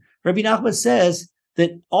sudden? Rabbi Nachman says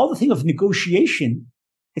that all the thing of negotiation,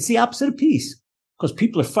 it's the opposite of peace. Because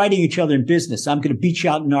people are fighting each other in business. I'm going to beat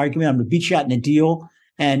you out in an argument. I'm going to beat you out in a deal.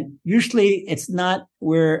 And usually it's not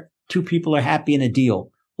where two people are happy in a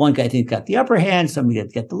deal. One guy got the upper hand, somebody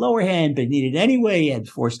got the lower hand, but needed it anyway, he had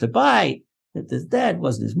forced to buy. That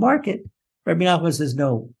wasn't his market. Rabbi Nachman says,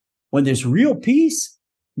 no. When there's real peace,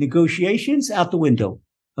 negotiations out the window.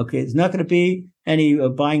 Okay, there's not going to be any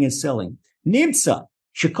buying and selling. Nimtza,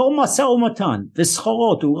 shekol masa umatan,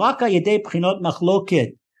 v'schorot, uraka yedei b'chinot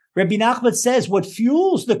machloket. Rabbi Nachman says what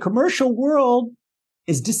fuels the commercial world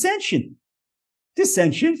is dissension.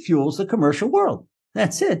 Dissension fuels the commercial world.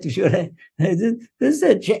 That's it. This is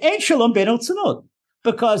it.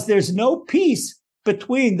 Because there's no peace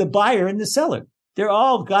between the buyer and the seller. They're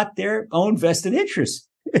all got their own vested interests.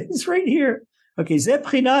 It's right here. Okay. He said,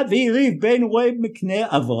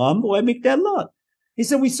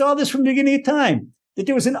 we saw this from the beginning of time, that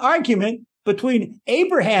there was an argument between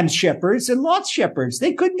Abraham's shepherds and Lot's shepherds.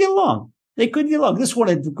 They couldn't get along. This one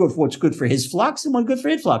had good for what's good for his flocks and one good for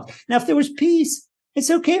his flocks. Now, if there was peace, it's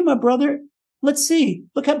okay, my brother. Let's see.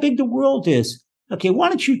 Look how big the world is. Okay, why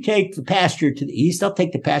don't you take the pasture to the east? I'll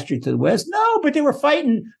take the pasture to the west. No, but they were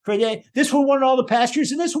fighting for that. This one wanted all the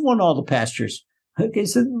pastures and this one wanted all the pastures. Okay,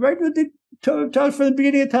 so right with the talk from the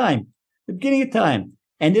beginning of time.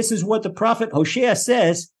 And this is what the prophet Hosea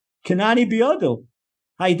says, Kanani biodo.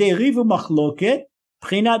 Haidei rivu machloket,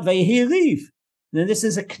 prinat vayhi riv. Then this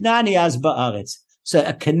is a Kanani az ba'aretz. So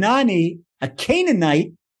a Canaanite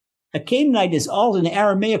is all an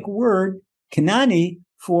Aramaic word, Kanani,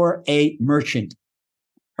 for a merchant.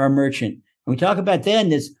 Or a merchant. And we talk about then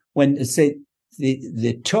this when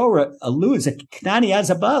the Torah alludes that Kanani az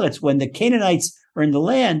ba'aretz, when the Canaanites are in the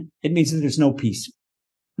land, it means that there's no peace.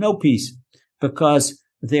 No peace. Because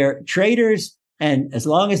they're traders, and as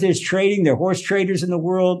long as there's trading, they're horse traders in the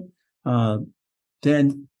world,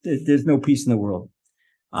 then there's no peace in the world.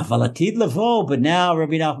 Avalatid levo, but now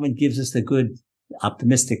Rabbi Nachman gives us the good,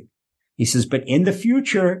 optimistic. He says, but in the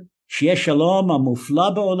future, שיהיה שלום המופלא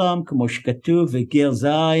בעולם, כמו שכתוב, וגר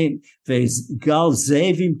זאב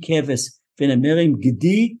עם כבש, ונמר עם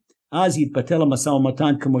גדי, אז יתבטל המשא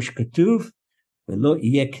ומתן כמו שכתוב, ולא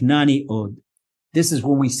יהיה כנעני עוד. This is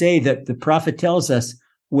when we say that the prophet tells us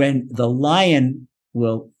when the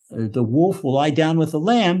wolf will lie down with the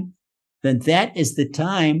lamb, then that is the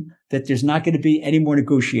time that there's not going to be any more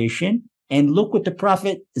negotiation. And look what the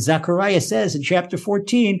prophet Zechariah says in chapter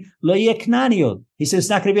 14, Lo yeh Knani od. He says it's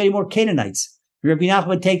not going to be any more Canaanites. Rabbi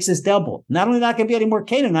Nachman takes this double. Not only not going to be any more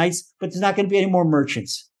Canaanites, but there's not going to be any more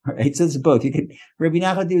merchants. All right, so it's both. Rabbi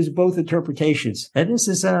Nachman gives both interpretations. And this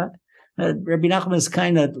is, Rabbi Nachman is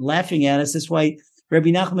kind of laughing at us. That's why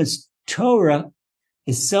Rabbi Nachman's Torah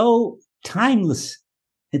is so timeless.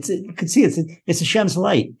 You can see it's Hashem's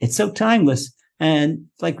light. It's so timeless. And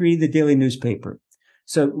it's like reading the daily newspaper.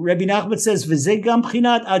 So Rabbi Nachman says,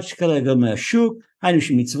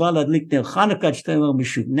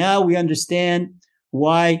 now we understand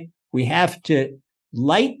why we have to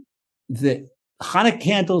light the Hanukkah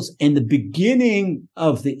candles in the beginning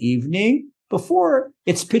of the evening before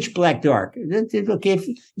it's pitch black dark. Okay, if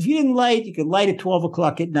you didn't light, you could light at 12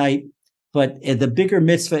 o'clock at night, but the bigger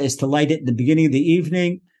mitzvah is to light it in the beginning of the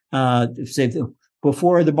evening, say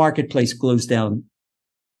before the marketplace glows down.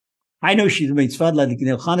 I know she's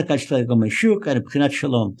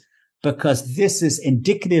because this is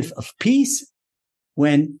indicative of peace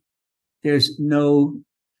when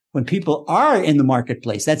when people are in the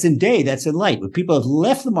marketplace. That's in day, that's in light. When people have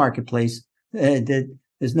left the marketplace,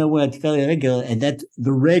 there's no way to tell the regel, and that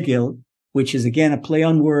the regel, which is again a play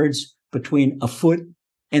on words between a foot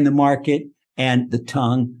in the market and the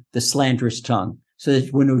tongue, the slanderous tongue. So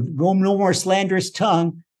that when there's no more slanderous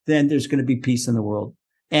tongue, then there's going to be peace in the world.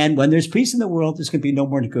 And when there's peace in the world, there's going to be no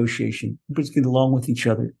more negotiation. Everybody's going to get along with each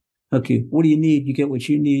other. Okay, what do you need? You get what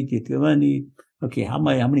you need. You get what I need. Okay, how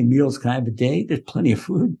many meals can I have a day? There's plenty of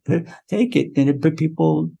food. Take it. And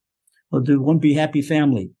people will do one be happy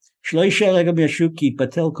family. And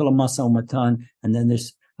then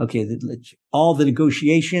there's, all the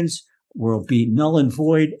negotiations will be null and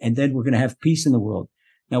void. And then we're going to have peace in the world.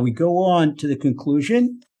 Now we go on to the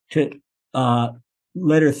conclusion to,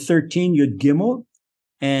 letter 13, Yud Gimel.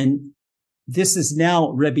 And this is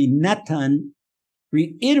now Rabbi Natan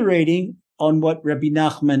reiterating on what Rabbi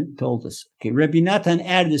Nachman told us. Okay, Rabbi Natan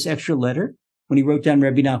added this extra letter when he wrote down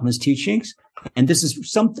Rabbi Nachman's teachings. And this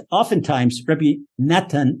is oftentimes Rabbi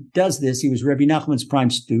Natan does this. He was Rabbi Nachman's prime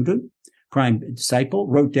disciple,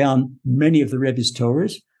 wrote down many of the Rebbe's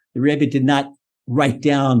Torahs. The Rebbe did not write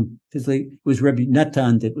down, it was Rabbi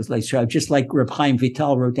Natan that was just like Reb Chaim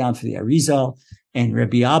Vital wrote down for the Arizal, and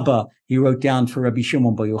Rabbi Abba, he wrote down for Rabbi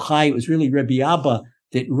Shimon Bar Yochai. It was really Rabbi Abba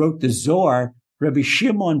that wrote the Zohar. Rabbi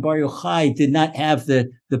Shimon Bar Yochai did not have the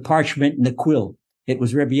parchment and the quill. It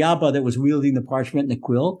was Rabbi Abba that was wielding the parchment and the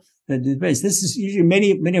quill. This is usually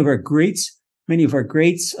many of our greats,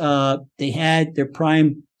 they had their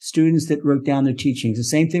prime students that wrote down their teachings. The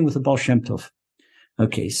same thing with the Baal Shem Tov.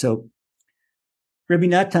 Okay, so Rabbi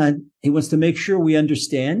Natan, he wants to make sure we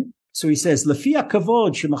understand. So he says, "Lefi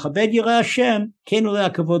hakavod shemachabed yireh Hashem, ken ule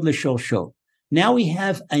hakavod lesholsho." Now we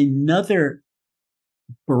have another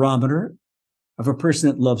barometer of a person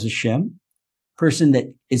that loves Hashem, person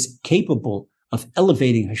that is capable of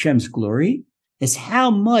elevating Hashem's glory, is how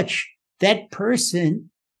much that person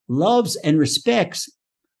loves and respects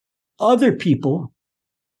other people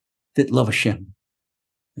that love Hashem.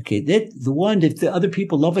 Okay, that the other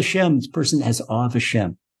people love Hashem, this person has awe of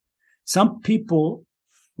Hashem. Some people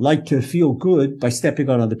like to feel good by stepping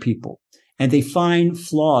on other people, and they find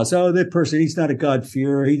flaws. Oh, that person, he's not a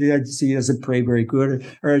God-fearer. He doesn't pray very good,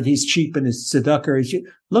 or he's cheap in his tzedakah. He's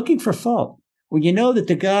looking for fault. When you know that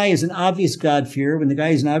the guy is an obvious God-fearer, when the guy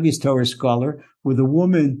is an obvious Torah scholar, with a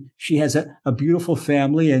woman, she has a beautiful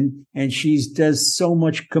family, and she does so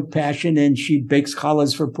much compassion, and she bakes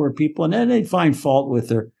challahs for poor people, and then they find fault with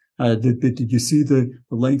her. Did you see the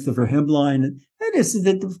length of her hemline? And this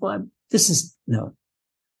is no.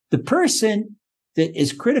 The person that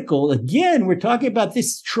is critical, again, we're talking about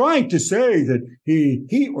this, trying to say that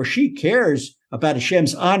he or she cares about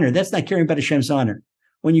Hashem's honor. That's not caring about Hashem's honor.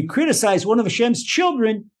 When you criticize one of Hashem's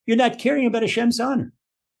children, you're not caring about Hashem's honor.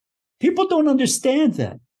 People don't understand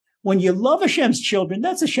that. When you love Hashem's children,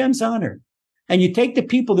 that's Hashem's honor. And you take the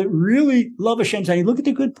people that really love Hashem's honor, you look at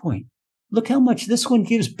the good point. Look how much this one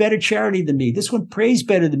gives better charity than me. This one prays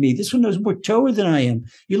better than me. This one knows more Torah than I am.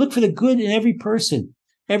 You look for the good in every person.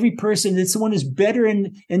 Every person, this one is better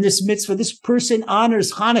in this mitzvah. This person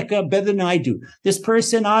honors Hanukkah better than I do. This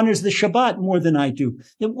person honors the Shabbat more than I do.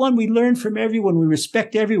 The one we learn from everyone. We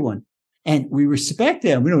respect everyone. And we respect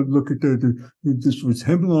them. We don't look at this one's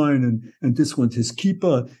hemline and this one's, his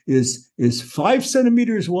kippah is 5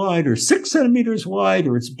 centimeters wide or 6 centimeters wide,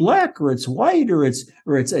 or it's black or it's white or it's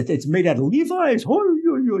made out of Levi's.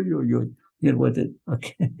 You know what?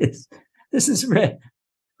 Okay. This is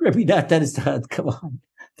Rabbi Natan is come on.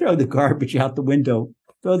 Throw the garbage out the window.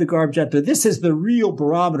 This is the real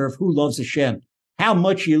barometer of who loves Hashem. How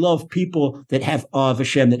much you love people that have awe of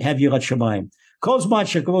Hashem, that have Yirat Shamayim.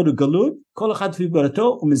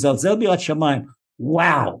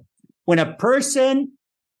 Wow. When a person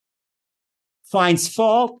finds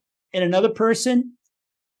fault in another person,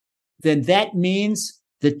 then that means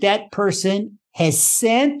that person has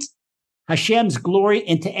sent Hashem's glory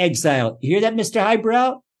into exile. You hear that, Mr.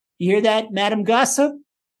 Highbrow? You hear that, Madam Gossip?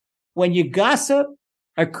 When you gossip,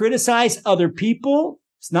 or criticize other people,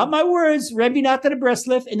 it's not my words, Rebbe Natan of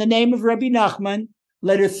Breslov, in the name of Rebbe Nachman,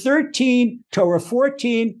 letter 13, Torah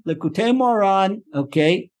 14, Likutei Moran,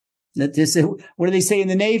 okay? What do they say in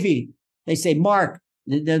the Navy? They say, Mark,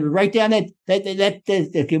 write down the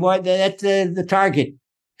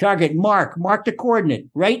target, mark the coordinate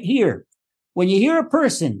right here. When you hear a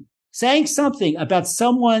person saying something about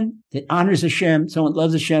someone that honors Hashem, someone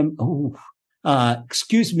loves Hashem,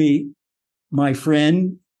 excuse me, my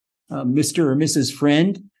friend, Mr. or Mrs.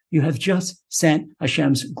 Friend, you have just sent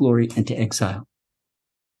Hashem's glory into exile.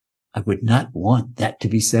 I would not want that to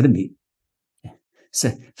be said of me.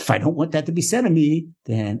 So if I don't want that to be said of me,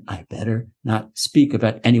 then I better not speak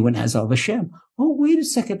about anyone has of Hashem. Oh, wait a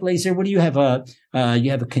second, Blazer. What do you have? You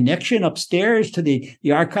have a connection upstairs to the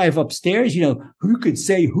archive upstairs? You know, who could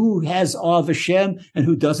say who has of Hashem and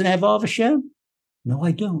who doesn't have of Hashem? No,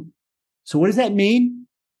 I don't. So what does that mean?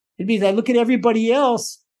 It means I look at everybody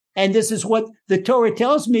else, and this is what the Torah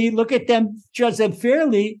tells me. Look at them, judge them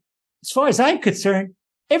fairly. As far as I'm concerned,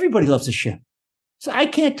 everybody loves Hashem. So I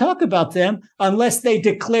can't talk about them unless they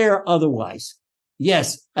declare otherwise.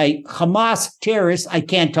 Yes, a Hamas terrorist, I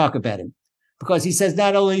can't talk about him because he says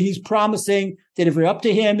not only he's promising that if we're up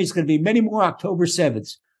to him, he's going to be many more October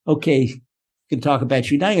 7th. Okay, I can talk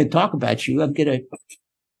about you. Not going to talk about you. I'm going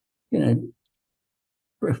to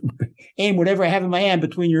aim whatever I have in my hand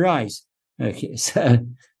between your eyes. Okay, so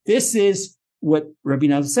this is what Rabbi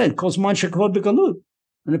Natan said.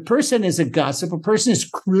 When a person is a gossip, a person is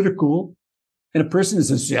critical, and a person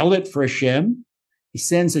is a zealot for Hashem, he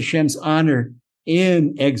sends Hashem's honor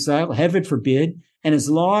in exile, heaven forbid. And as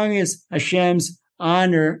long as Hashem's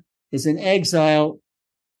honor is in exile,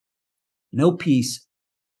 no peace.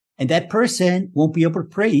 And that person won't be able to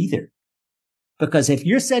pray either. Because if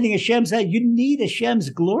you're sending Hashem's out, you need Hashem's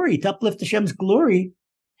glory, to uplift Hashem's glory,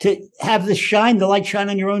 to have the light shine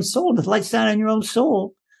on your own soul. The light shine on your own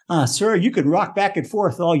soul. Sir, you could rock back and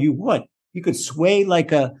forth all you want. You could sway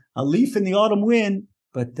like a leaf in the autumn wind,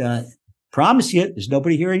 but promise you, there's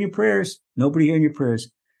nobody hearing your prayers. Nobody hearing your prayers.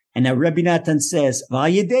 And now Rabbi Natan says, but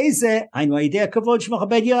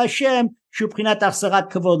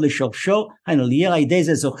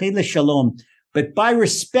by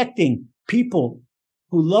respecting people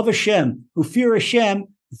who love Hashem, who fear Hashem,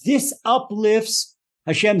 this uplifts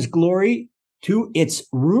Hashem's glory to its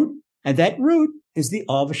root, and that root is the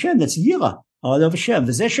awe of Hashem. That's Yirah.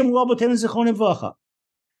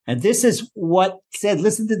 And this is what said,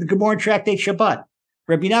 listen to the Gemara in Tractate Shabbat.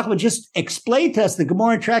 Rabbi Nachman just explained to us the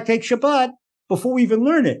Gemara in Tractate Shabbat before we even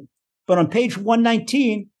learn it. But on page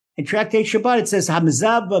 119 in Tractate Shabbat, it says,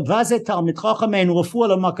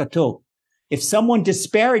 if someone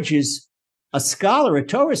disparages a scholar, a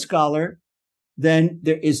Torah scholar, then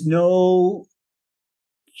there is no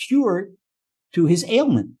cure to his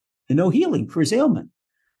ailment, and no healing for his ailment.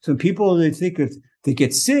 Some people, they think if they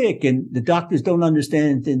get sick and the doctors don't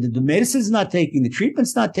understand, and the medicine's not taking, the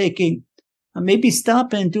treatment's not taking, maybe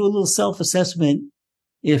stop and do a little self-assessment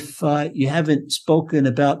if you haven't spoken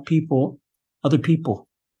about other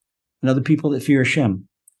people that fear Hashem.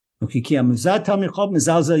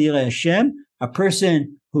 A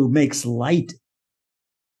person who makes light,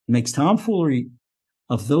 makes tomfoolery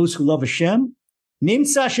of those who love Hashem,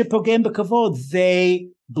 they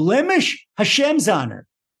blemish Hashem's honor.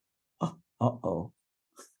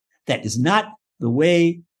 That is not the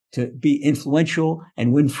way to be influential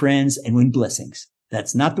and win friends and win blessings.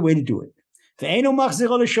 That's not the way to do it. He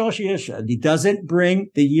doesn't bring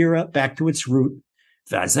the Yira back to its root,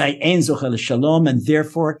 and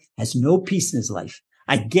therefore has no peace in his life.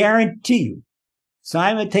 I guarantee you,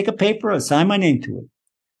 Simon, take a paper and sign my name to it.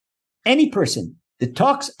 Any person that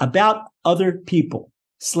talks about other people,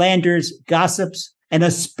 slanders, gossips, and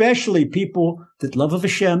especially people that love of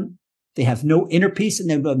Hashem, they have no inner peace and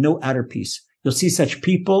they have no outer peace. You'll see such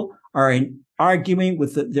people are arguing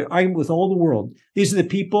with all the world. These are the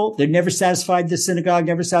people, they're never satisfied in this synagogue,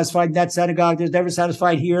 never satisfied in that synagogue, they're never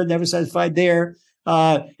satisfied here, never satisfied there.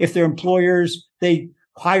 If they're employers, they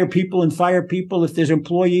hire people and fire people. If there's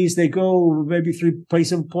employees, they go maybe 3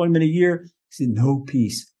 places of employment a year. See, no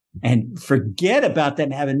peace. And forget about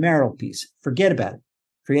them having marital peace. Forget about it.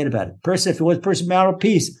 Person, if it was marital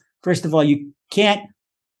peace, first of all, you can't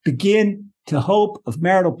begin to hope of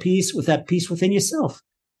marital peace without peace within yourself.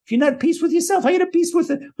 If you're not at peace with yourself, how are you at peace with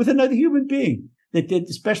another human being? That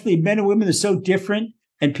especially men and women are so different,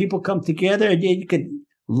 and people come together, and you could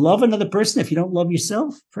love another person if you don't love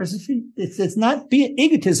yourself. It's not being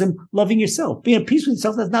egotism, loving yourself. Being at peace with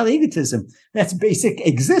yourself, that's not egotism. That's basic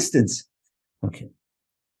existence. Okay.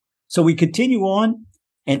 So we continue on,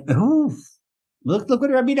 and Look what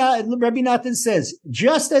Rabbi Nathan says.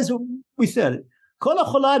 Just as we said,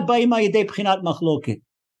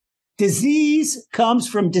 disease comes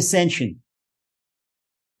from dissension.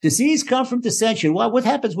 Disease comes from dissension. Well, what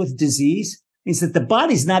happens with disease is that the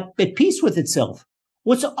body's not at peace with itself.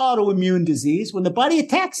 What's autoimmune disease? When the body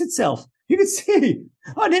attacks itself. You can see,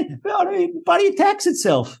 the body attacks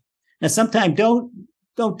itself. Now, sometimes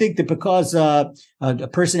don't think that because a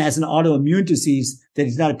person has an autoimmune disease that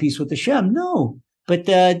he's not at peace with Hashem. No, but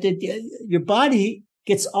your body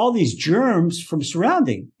gets all these germs from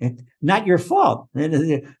surrounding. Not your fault.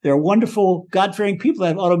 There are wonderful, God-fearing people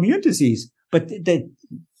that have autoimmune disease, but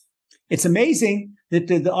it's amazing that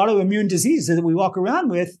the autoimmune disease that we walk around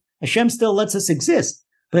with, Hashem still lets us exist.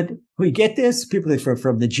 But we get this, people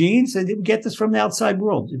from the genes, and we get this from the outside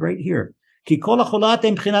world, right here.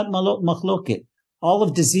 All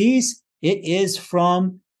of disease, it is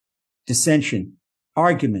from dissension,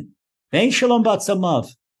 argument.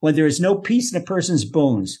 When there is no peace in a person's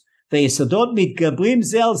bones. And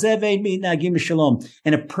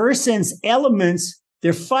a person's elements,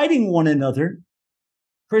 they're fighting one another.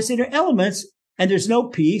 Their elements, and there's no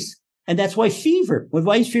peace. And that's why fever.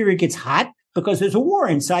 Why fever gets hot? Because there's a war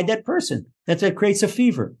inside that person. That's what creates a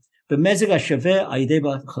fever. But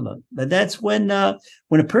that's when a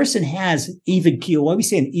person has even keel. Why we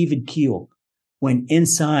say an even keel? When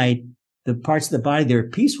inside the parts of the body, they're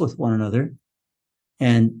at peace with one another.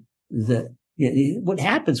 And what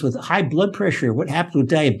happens with high blood pressure? What happens with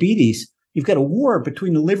diabetes? You've got a war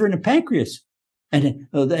between the liver and the pancreas. And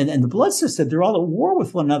the blood system, they're all at war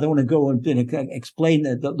with one another. I want to go and explain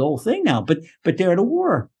the whole thing now, but they're at a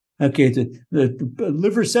war. Okay, the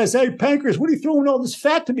liver says, "Hey, pancreas, what are you throwing all this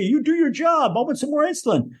fat to me? You do your job. I want some more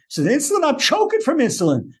insulin." So the insulin, I'm choking from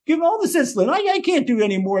insulin. Give me all this insulin. I can't do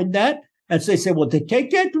any more than that. And so they say, "Well, take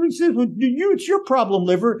that." He says, "Well, it's your problem,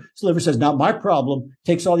 liver." So the liver says, "Not my problem."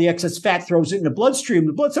 Takes all the excess fat, throws it in the bloodstream.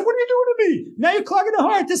 The blood says, "What are you doing to me? Now you're clogging the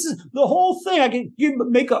heart." This is the whole thing. I can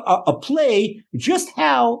make a play just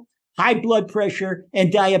how high blood pressure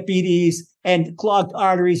and diabetes and clogged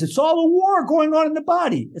arteries. It's all a war going on in the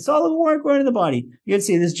body. It's all a war going on in the body. You can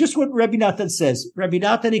see this is just what Rabbi Nathan says. Rabbi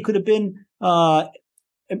Nathan, he could have been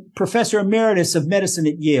professor emeritus of medicine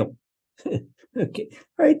at Yale. Okay,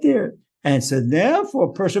 right there. And so therefore,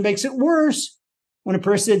 a person makes it worse when a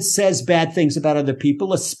person says bad things about other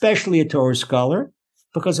people, especially a Torah scholar,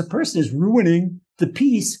 because a person is ruining the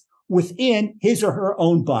peace within his or her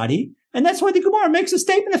own body. And that's why the Gemara makes a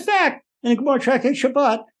statement of fact in the Gemara Tractate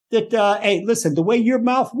Shabbat that, hey, listen, the way your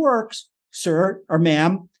mouth works, sir or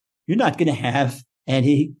ma'am, you're not going to have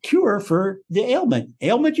any cure for the ailment.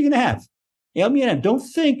 Ailment you're going to have. Ailment you're going to have. Don't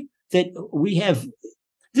think that we have,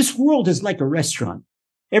 this world is like a restaurant.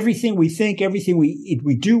 Everything we think, everything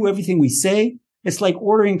we do, everything we say, it's like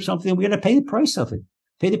ordering something. We're going to pay the price of it.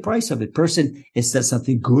 Pay the price of it. Person, it says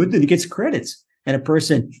something good, then he gets credits. And a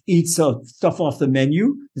person eats stuff off the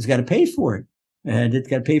menu, he's got to pay for it. And it's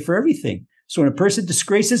got to pay for everything. So when a person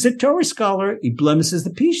disgraces a Torah scholar, he blemishes the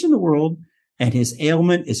peace in the world, and his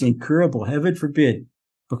ailment is incurable. Heaven forbid.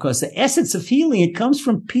 Because the essence of healing, it comes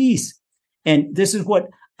from peace. And this is what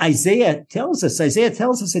Isaiah tells us. Isaiah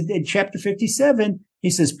tells us in chapter 57, he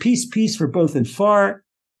says, peace, peace for both and far.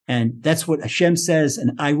 And that's what Hashem says,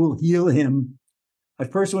 and I will heal him. A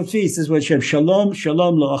person with peace is what Hashem, shalom,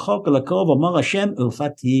 shalom, l'achok, l'kov, amar Hashem,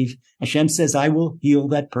 ulfativ. Hashem says, I will heal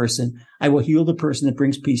that person. I will heal the person that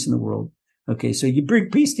brings peace in the world. Okay, so you bring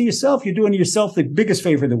peace to yourself, you're doing yourself the biggest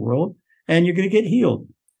favor in the world, and you're going to get healed.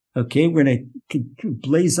 Okay, we're going to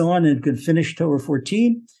blaze on and can finish Torah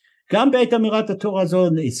 14. Now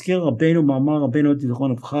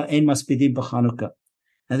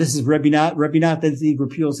this is Rabbi Nathan, he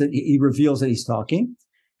reveals that he's talking.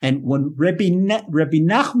 And when Rabbi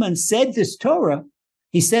Nachman said this Torah,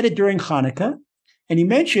 he said it during Hanukkah, and he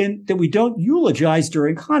mentioned that we don't eulogize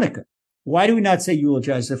during Hanukkah. Why do we not say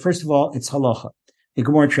eulogize? So first of all, it's halacha. The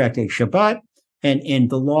Gemara Tractate Shabbat, and in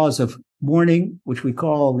the laws of mourning, which we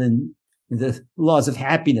call in the laws of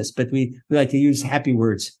happiness, but we like to use happy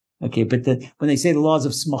words. Okay, but when they say the laws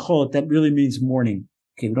of smachot, that really means mourning.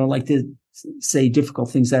 Okay, we don't like to say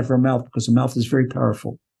difficult things out of our mouth because the mouth is very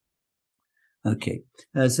powerful. Okay,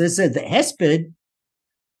 so it said the hesped.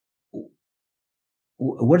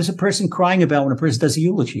 What is a person crying about when a person does a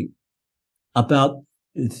eulogy? About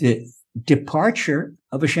the departure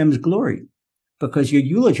of Hashem's glory, because you're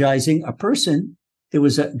eulogizing a person that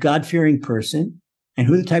was a God-fearing person, and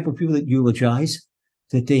who are the type of people that eulogize?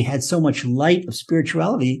 That they had so much light of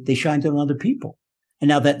spirituality, they shined on other people. And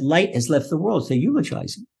now that light has left the world, so they're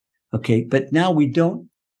eulogizing. Okay, but now we don't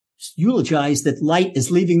eulogize that light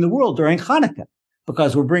is leaving the world during Hanukkah,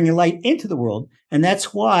 because we're bringing light into the world. And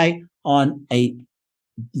that's why on a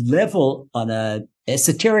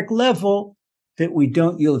esoteric level, that we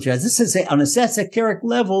don't eulogize. This is on a esoteric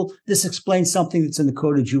level, this explains something that's in the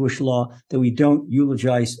code of Jewish law, that we don't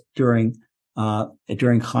eulogize during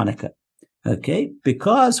Hanukkah. Okay?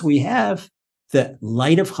 Because we have the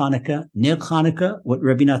light of Hanukkah, Ner Hanukkah, what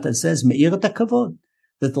Rabbi Natan says, Me'ir Kavod,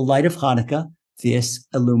 that the light of Hanukkah, this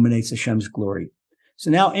illuminates Hashem's glory. So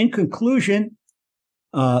now, in conclusion,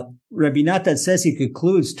 Rabbi Natan says, he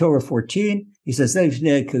concludes Torah 14. He says,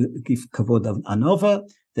 Kavod Anova,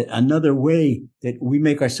 that another way that we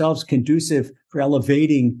make ourselves conducive for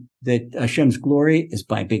elevating that Hashem's glory is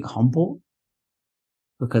by being humble.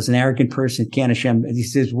 Because an arrogant person can't he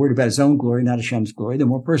says worried about his own glory, not Hashem's glory. The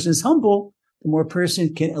more a person is humble, the more a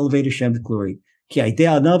person can elevate Hashem's glory. Guess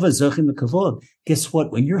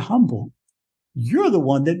what? When you're humble, you're the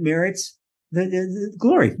one that merits the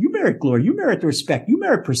glory. You merit glory. You merit the respect. You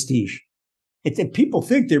merit prestige. People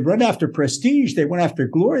think they run after prestige. They run after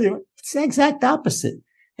glory. It's the exact opposite.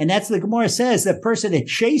 And that's the Gemara says, the person that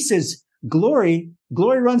chases glory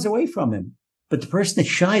runs away from him. But the person that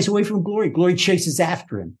shies away from glory chases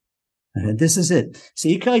after him. And this is it. So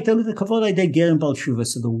the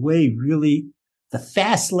way really, the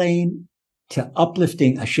fast lane to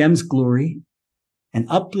uplifting Hashem's glory and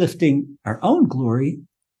uplifting our own glory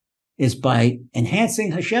is by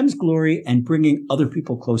enhancing Hashem's glory and bringing other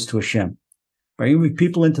people close to Hashem. Bringing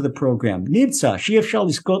people into the program. And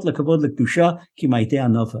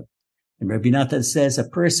Rabbi Natan says a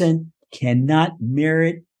person cannot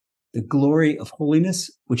merit the glory of holiness,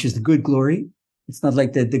 which is the good glory. It's not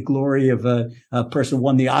like the glory of a person who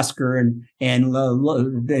won the Oscar and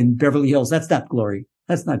Beverly Hills. That's not glory.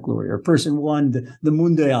 That's not glory. Or a person won the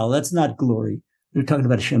Mundial. That's not glory. They're talking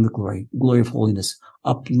about Hashem's glory of holiness,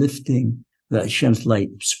 uplifting the Hashem's light,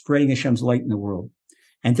 spreading Hashem's light in the world.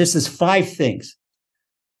 And this is 5 things.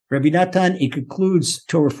 Rabbi Natan, he concludes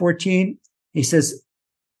Torah 14. He says,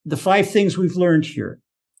 the 5 things we've learned here.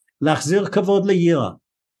 Lachzir kavod leyira,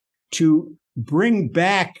 to bring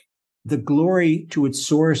back the glory to its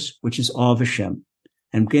source, which is awe of Hashem.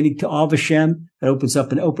 And getting to awe of Hashem, that opens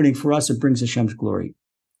up an opening for us. It brings Hashem's glory.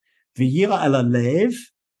 V'yira ala lev,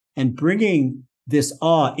 and bringing this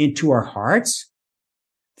awe into our hearts.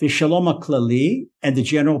 V'shalom klali, and the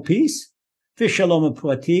general peace. V'shalom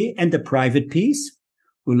prati, and the private peace.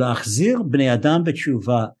 Ulachzir bnei adam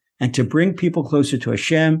b'tshuva, and to bring people closer to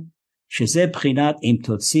Hashem. Shezeh b'chinat im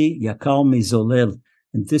totzi yakal mizolel.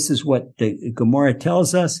 And this is what the Gemara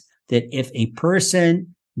tells us, that if a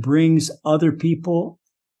person brings other people,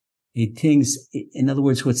 in other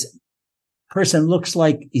words, what person looks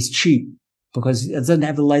like is cheap because it doesn't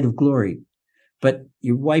have the light of glory. But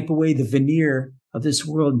you wipe away the veneer of this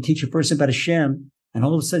world and teach a person about Hashem, and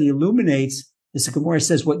all of a sudden he illuminates. This Gemara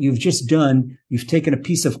says what you've just done, you've taken a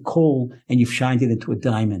piece of coal and you've shined it into a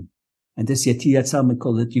diamond. And this Yatiyat Salman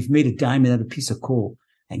called it, you've made a diamond out of a piece of coal.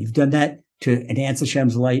 And you've done that to enhance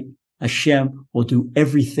Hashem's light. Hashem will do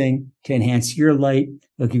everything to enhance your light.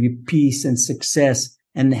 He'll give you peace and success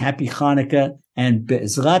and happy Hanukkah. And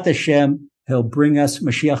Be'ezrat Hashem, He'll bring us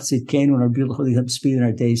Mashiach Tzidkenu and our beautiful speed in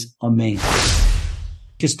our days. Amen.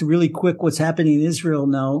 Just really quick, what's happening in Israel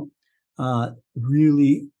now.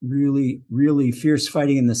 Really, really, really fierce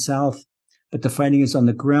fighting in the south, but the fighting is on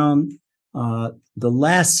the ground. The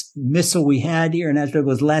last missile we had here in Israel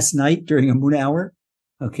was last night during a moon hour.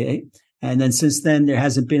 Okay. And then since then, there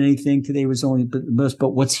hasn't been anything. Today was only the most, but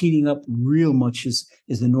what's heating up real much is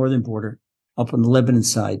the northern border up on the Lebanon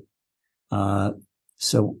side.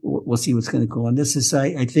 So we'll see what's going to go on. This is,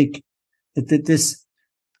 I think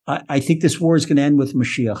I think this war is going to end with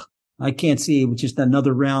Mashiach. I can't see it with just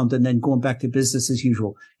another round and then going back to business as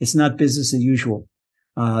usual. It's not business as usual.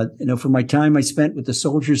 For my time I spent with the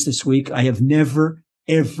soldiers this week, I have never,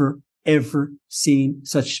 ever, ever seen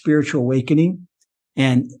such spiritual awakening.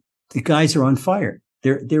 And the guys are on fire.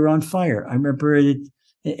 They're on fire. I remember it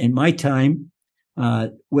in my time,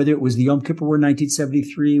 whether it was the Yom Kippur War in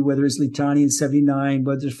 1973, whether it's Litani in 79,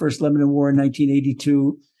 whether it's First Lebanon War in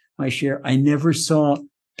 1982, my share, I never saw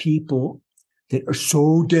people that are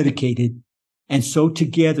so dedicated and so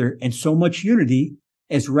together and so much unity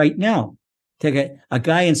as right now. Take a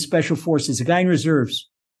guy in special forces, a guy in reserves.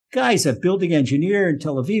 Guy's a building engineer in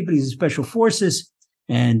Tel Aviv, but he's in special forces,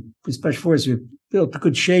 and the special forces are built in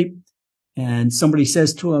good shape. And somebody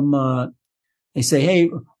says to him, they say, "Hey,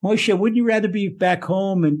 Moshe, wouldn't you rather be back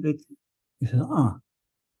home?" And he says,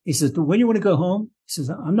 He says, "When you want to go home?" He says,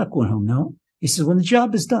 "I'm not going home now." He says, "When the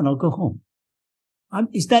job is done, I'll go home."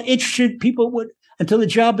 He's not interested. People would, until the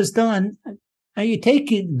job is done. And you take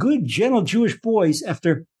good, gentle Jewish boys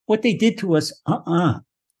after what they did to us,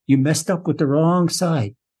 you messed up with the wrong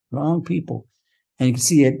side, wrong people. And you can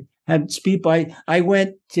see it. I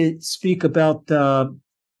went to speak about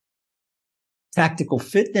tactical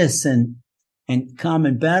fitness and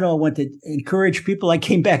common battle. I went to encourage people. I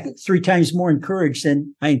came back 3 times more encouraged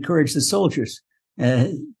than I encouraged the soldiers.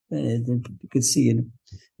 You could see and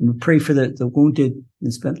pray for the wounded,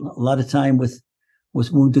 and spent a lot of time with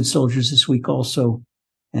wounded soldiers this week also.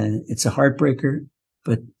 And it's a heartbreaker.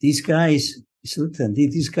 But these guys,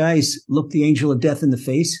 these guys looked the angel of death in the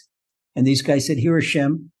face. And these guys said, "Here,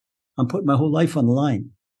 Hashem, I'm putting my whole life on the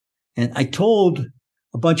line." And I told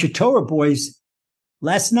a bunch of Torah boys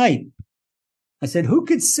last night, I said, who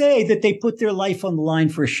could say that they put their life on the line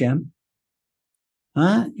for Hashem?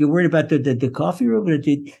 Huh? You're worried about the coffee room? Or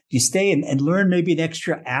do you stay and learn maybe an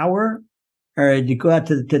extra hour? Or do you go out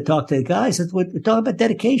to talk to the guys? We're talking about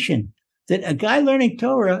dedication. That a guy learning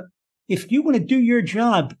Torah, if you want to do your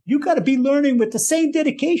job, you got to be learning with the same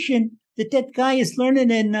dedication that guy is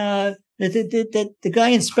learning in the guy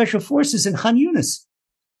in Special Forces in Khan Yunis.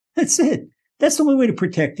 That's it. That's the only way to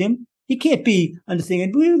protect him. He can't be on the thing.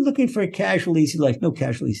 And we're looking for a casual, easy life. No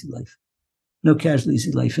casual, easy life. No casual,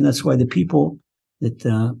 easy life. And that's why the people that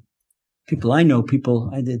I know,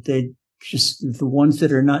 they just the ones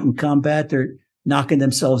that are not in combat, they're knocking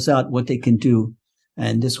themselves out what they can do.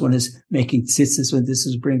 And this one is making tzitzis when this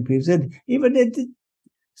is bringing people. And even a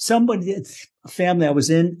family I was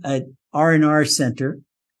in at R&R Center.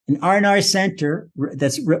 An R&R Center,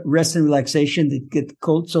 that's rest and relaxation. They get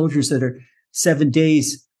cold soldiers that are 7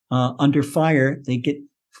 days under fire. They get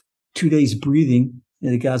 2 days breathing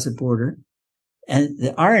in the Gaza border. And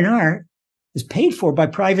the R&R is paid for by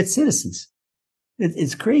private citizens.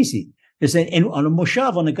 It's crazy. On a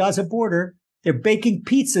moshav on the Gaza border, they're baking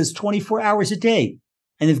pizzas 24 hours a day.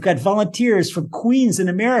 And they've got volunteers from Queens in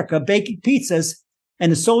America baking pizzas.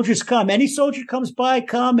 And the soldiers come. Any soldier comes by,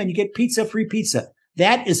 come, and you get pizza, free pizza.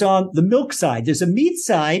 That is on the milk side. There's a meat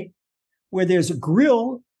side where there's a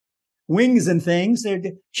grill, wings and things. There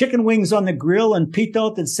are chicken wings on the grill and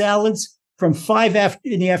pitot and salads from 5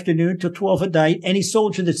 in the afternoon till 12 at night. Any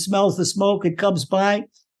soldier that smells the smoke and comes by,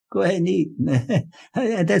 go ahead and eat.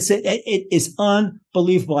 And that's it. It is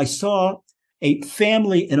unbelievable. I saw a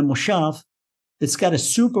family in a moshav that's got a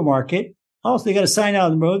supermarket. Also, they got a sign out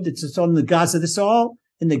on the road that's on the Gaza. This is all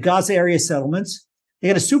in the Gaza area settlements. They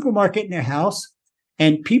got a supermarket in their house,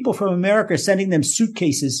 and people from America are sending them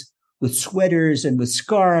suitcases with sweaters and with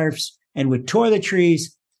scarves and with toiletries.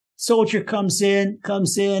 Soldier comes in,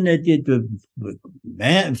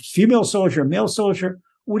 man, female soldier, male soldier.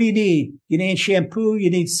 What do you need? You need shampoo, you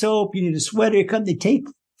need soap, you need a sweater. They take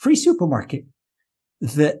free supermarket.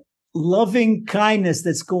 The loving kindness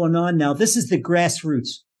that's going on now. This is the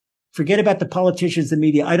grassroots. Forget about the politicians, the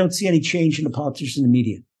media. I don't see any change in the politicians and the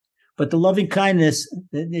media. But the loving kindness,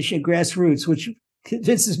 the grassroots, which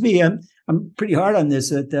convinces me, I'm pretty hard on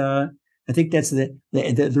this. That I think that's the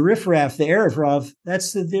riffraff, the Erev Rav.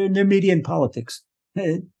 That's their media and politics.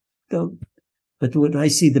 But what I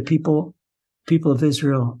see, the people of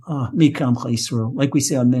Israel, Mikam Yisrael, like we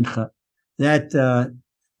say on Mincha, that's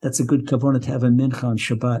a good kavanah to have a Mincha on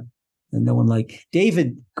Shabbat. And no one like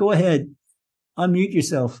David. Go ahead, unmute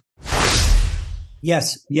yourself.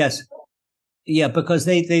 Yes. Yeah, because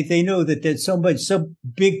they know that there's so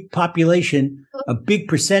big population, a big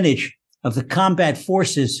percentage of the combat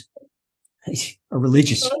forces are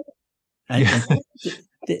religious.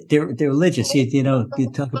 They're religious.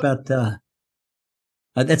 You talk about,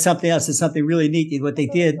 that's something else. It's something really neat. What they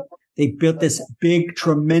did, they built this big,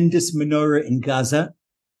 tremendous menorah in Gaza,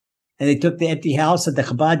 and they took the empty house of the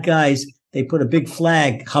Chabad guys. They put a big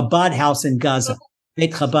flag, Chabad house in Gaza,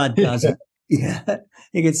 Beit Chabad Gaza. Yeah,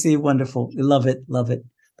 you can see, wonderful. We love it.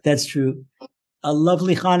 That's true. A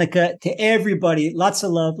lovely Hanukkah to everybody. Lots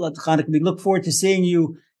of love, lots of Hanukkah. We look forward to seeing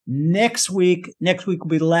you next week. Next week will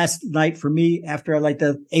be the last night for me after I light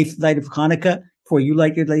the 8th night of Hanukkah, before you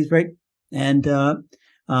light your lights, right? And we're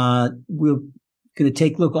going to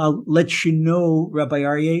take a look. I'll let you know, Rabbi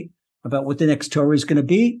Aryeh, about what the next Torah is going to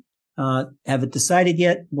be. Haven't decided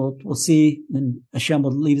yet. We'll see, and Hashem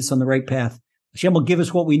will lead us on the right path. Hashem will give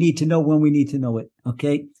us what we need to know when we need to know it.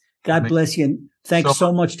 Okay. God bless you. And thanks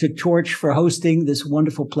so much to Torch for hosting this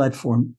wonderful platform.